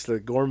course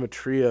the Gorma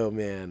Trio,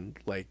 man,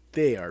 like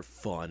they are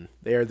fun.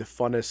 They are the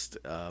funnest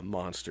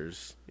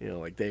monsters.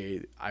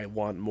 I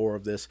want more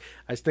of this.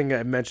 I think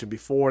I mentioned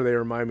before they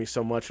remind me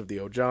so much of the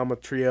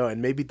Ojama Trio,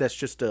 and maybe that's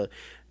just a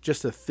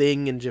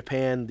thing in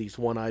Japan. These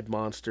one-eyed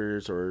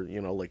monsters, or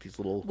like these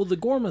little. Well, the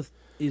Gorma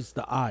is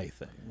the eye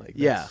thing. Like,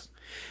 Yeah.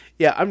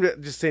 I'm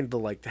just saying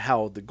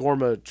how the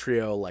Gorma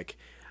Trio, like,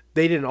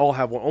 they didn't all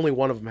have one. Only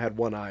one of them had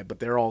one eye, but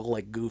they're all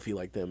like goofy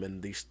like them.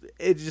 And it's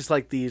just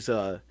like these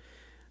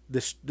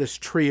this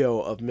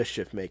trio of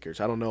mischief makers.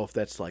 I don't know if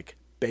that's like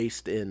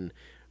based in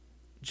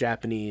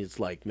Japanese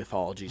like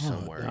mythology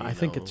somewhere. I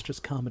think it's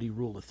just comedy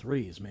rule of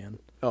threes, man.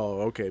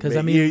 Oh, okay. 'Cause,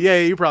 I mean- yeah,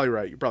 you're probably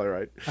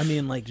right. I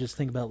mean, like, just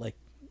think about, like,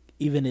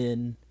 even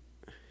in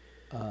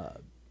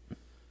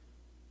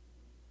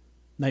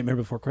Nightmare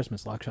Before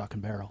Christmas, Lock, Shock,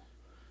 and Barrel.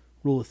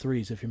 Rule of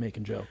threes if you're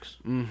making jokes.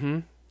 Mm-hmm.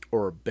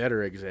 Or a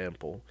better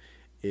example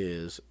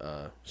is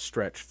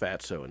Stretch,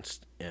 Fatso,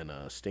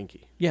 and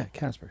Stinky. Yeah,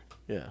 Casper.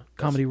 Yeah, that's-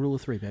 Comedy rule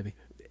of three, baby.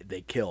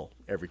 They kill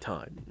every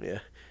time.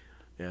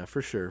 Yeah,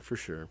 for sure.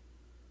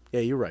 Yeah,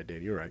 you're right,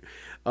 Dave. You're right.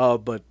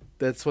 But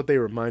that's what they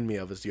remind me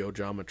of is the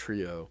Ojama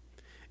Trio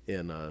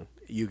in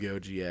Yu-Gi-Oh!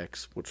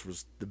 GX, which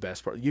was the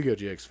best part. Yu-Gi-Oh!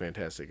 GX is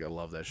fantastic. I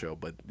love that show.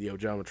 But the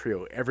Ojama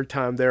Trio, every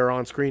time they're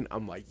on screen,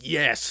 I'm like,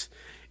 yes,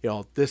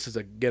 this is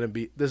gonna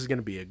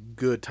be a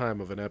good time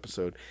of an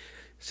episode.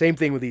 Same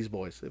thing with these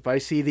boys. If I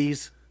see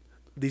these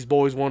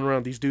boys wandering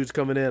around, these dudes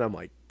coming in, I'm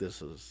like,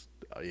 this is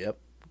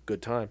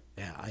good time.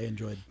 Yeah, I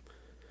enjoyed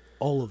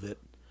all of it.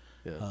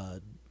 Yeah.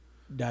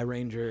 Die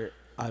Ranger,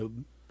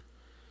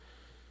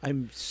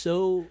 I'm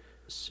so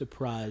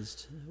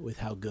surprised with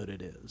how good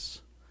it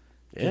is.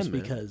 Yeah, Just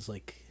man. because,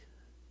 like,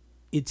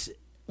 it's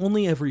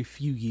only every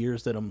few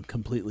years that I'm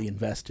completely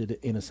invested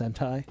in a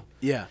Sentai,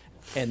 Yeah.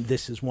 and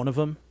this is one of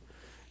them.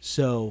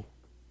 So,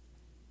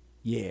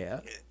 yeah.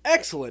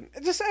 Excellent.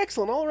 Just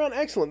excellent. All around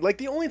excellent. Like,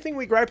 the only thing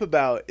we gripe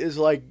about is,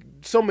 like,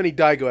 so many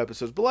Daigo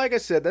episodes. But like I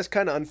said, that's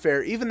kind of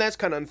unfair. Even that's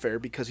kind of unfair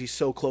because he's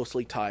so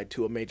closely tied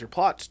to a major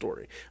plot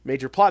story,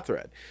 major plot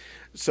thread.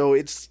 So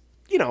it's,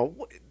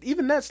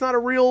 even that's not a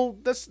real,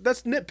 that's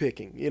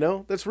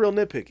nitpicking, that's real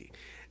nitpicking.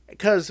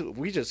 Because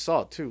we just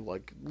saw, too,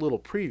 like, little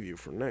preview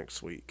for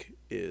next week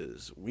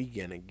is we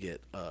gonna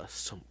get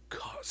some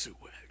Kazu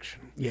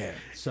action. Yeah,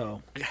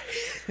 so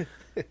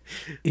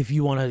if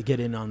you want to get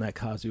in on that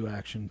Kazu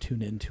action,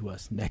 tune in to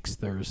us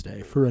next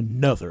Thursday for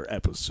another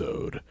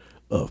episode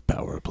of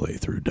Power Play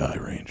through Die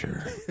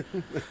Ranger.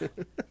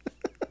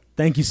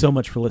 Thank you so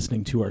much for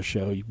listening to our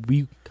show.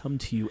 We come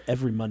to you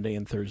every Monday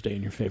and Thursday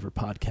in your favorite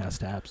podcast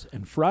apps,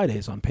 and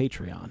Fridays on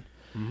Patreon.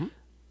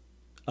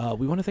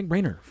 We want to thank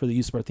Rainer for the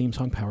use of our theme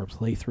song, Power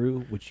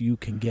Playthrough, which you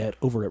can get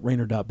over at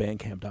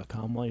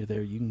rainer.bandcamp.com. While you're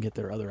there, you can get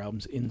their other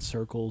albums, In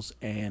Circles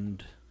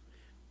and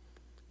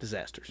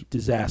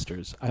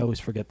Disasters. I always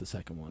forget the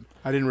second one.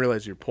 I didn't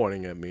realize you were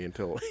pointing at me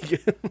until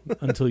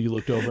Until you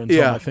looked over and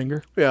saw my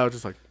finger. Yeah, I was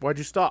just like, why'd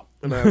you stop?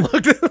 And I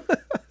looked.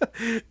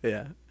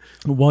 Yeah.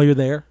 While you're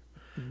there,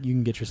 you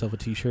can get yourself a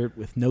T-shirt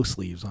with no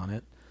sleeves on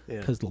it Yeah.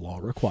 because the law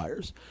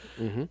requires.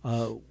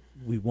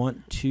 We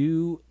want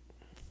to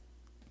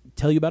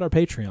tell you about our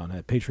Patreon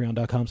at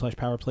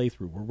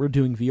patreon.com/powerplaythrough, where we're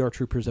doing VR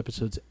Troopers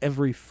episodes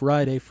every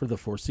Friday for the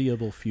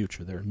foreseeable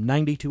future. There are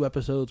 92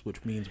 episodes,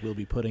 which means we'll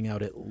be putting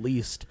out at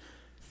least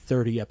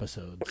 30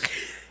 episodes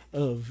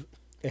of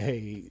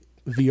a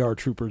VR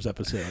Troopers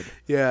episode.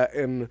 Yeah,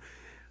 and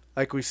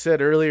like we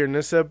said earlier in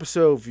this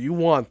episode, if you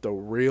want the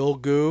real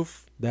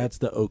goof, That's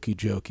the Okie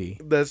Jokey.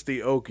 that's the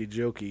okie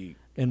jokey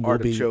And we'll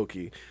be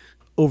artichokey.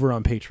 over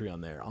on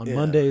Patreon there. On Yeah.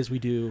 Mondays, we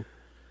do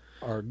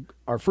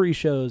our free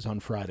shows. On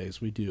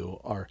Fridays, we do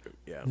our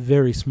Yeah.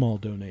 very small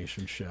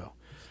donation show.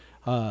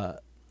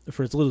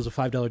 For as little as a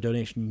 $5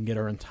 donation, you can get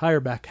our entire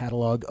back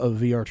catalog of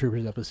VR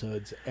Troopers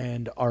episodes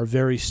and our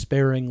very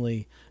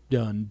sparingly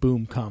done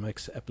Boom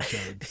Comics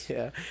episodes.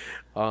 Yeah,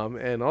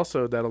 and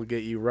also that'll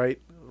get you right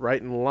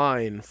in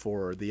line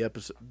for the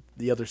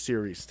other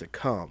series to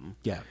come.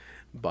 Yeah,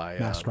 By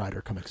Masked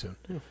Rider coming soon.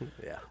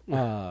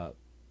 Yeah.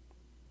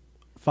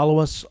 Follow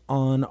us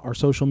on our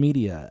social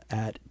media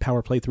at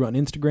Power Playthrough on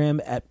Instagram,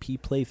 at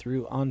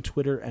PPlaythrough on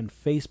Twitter and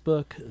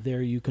Facebook.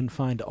 There you can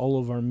find all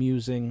of our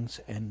musings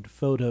and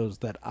photos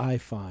that I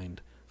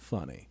find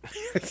funny.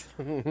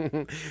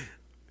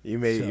 You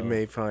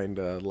may find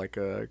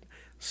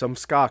some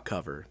ska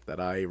cover that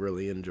I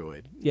really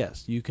enjoyed.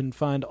 Yes, you can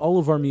find all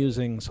of our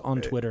musings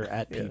on Twitter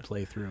at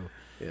PPlaythrough.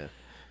 Yeah.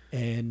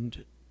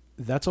 And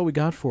that's all we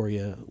got for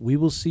you. We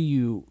will see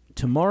you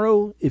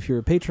tomorrow if you're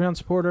a Patreon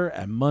supporter,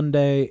 and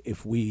Monday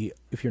if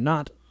you're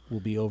not, we'll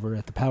be over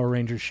at the Power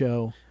Rangers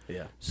show.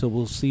 Yeah. So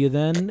we'll see you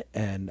then,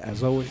 and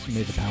as always,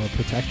 may the power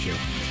protect you.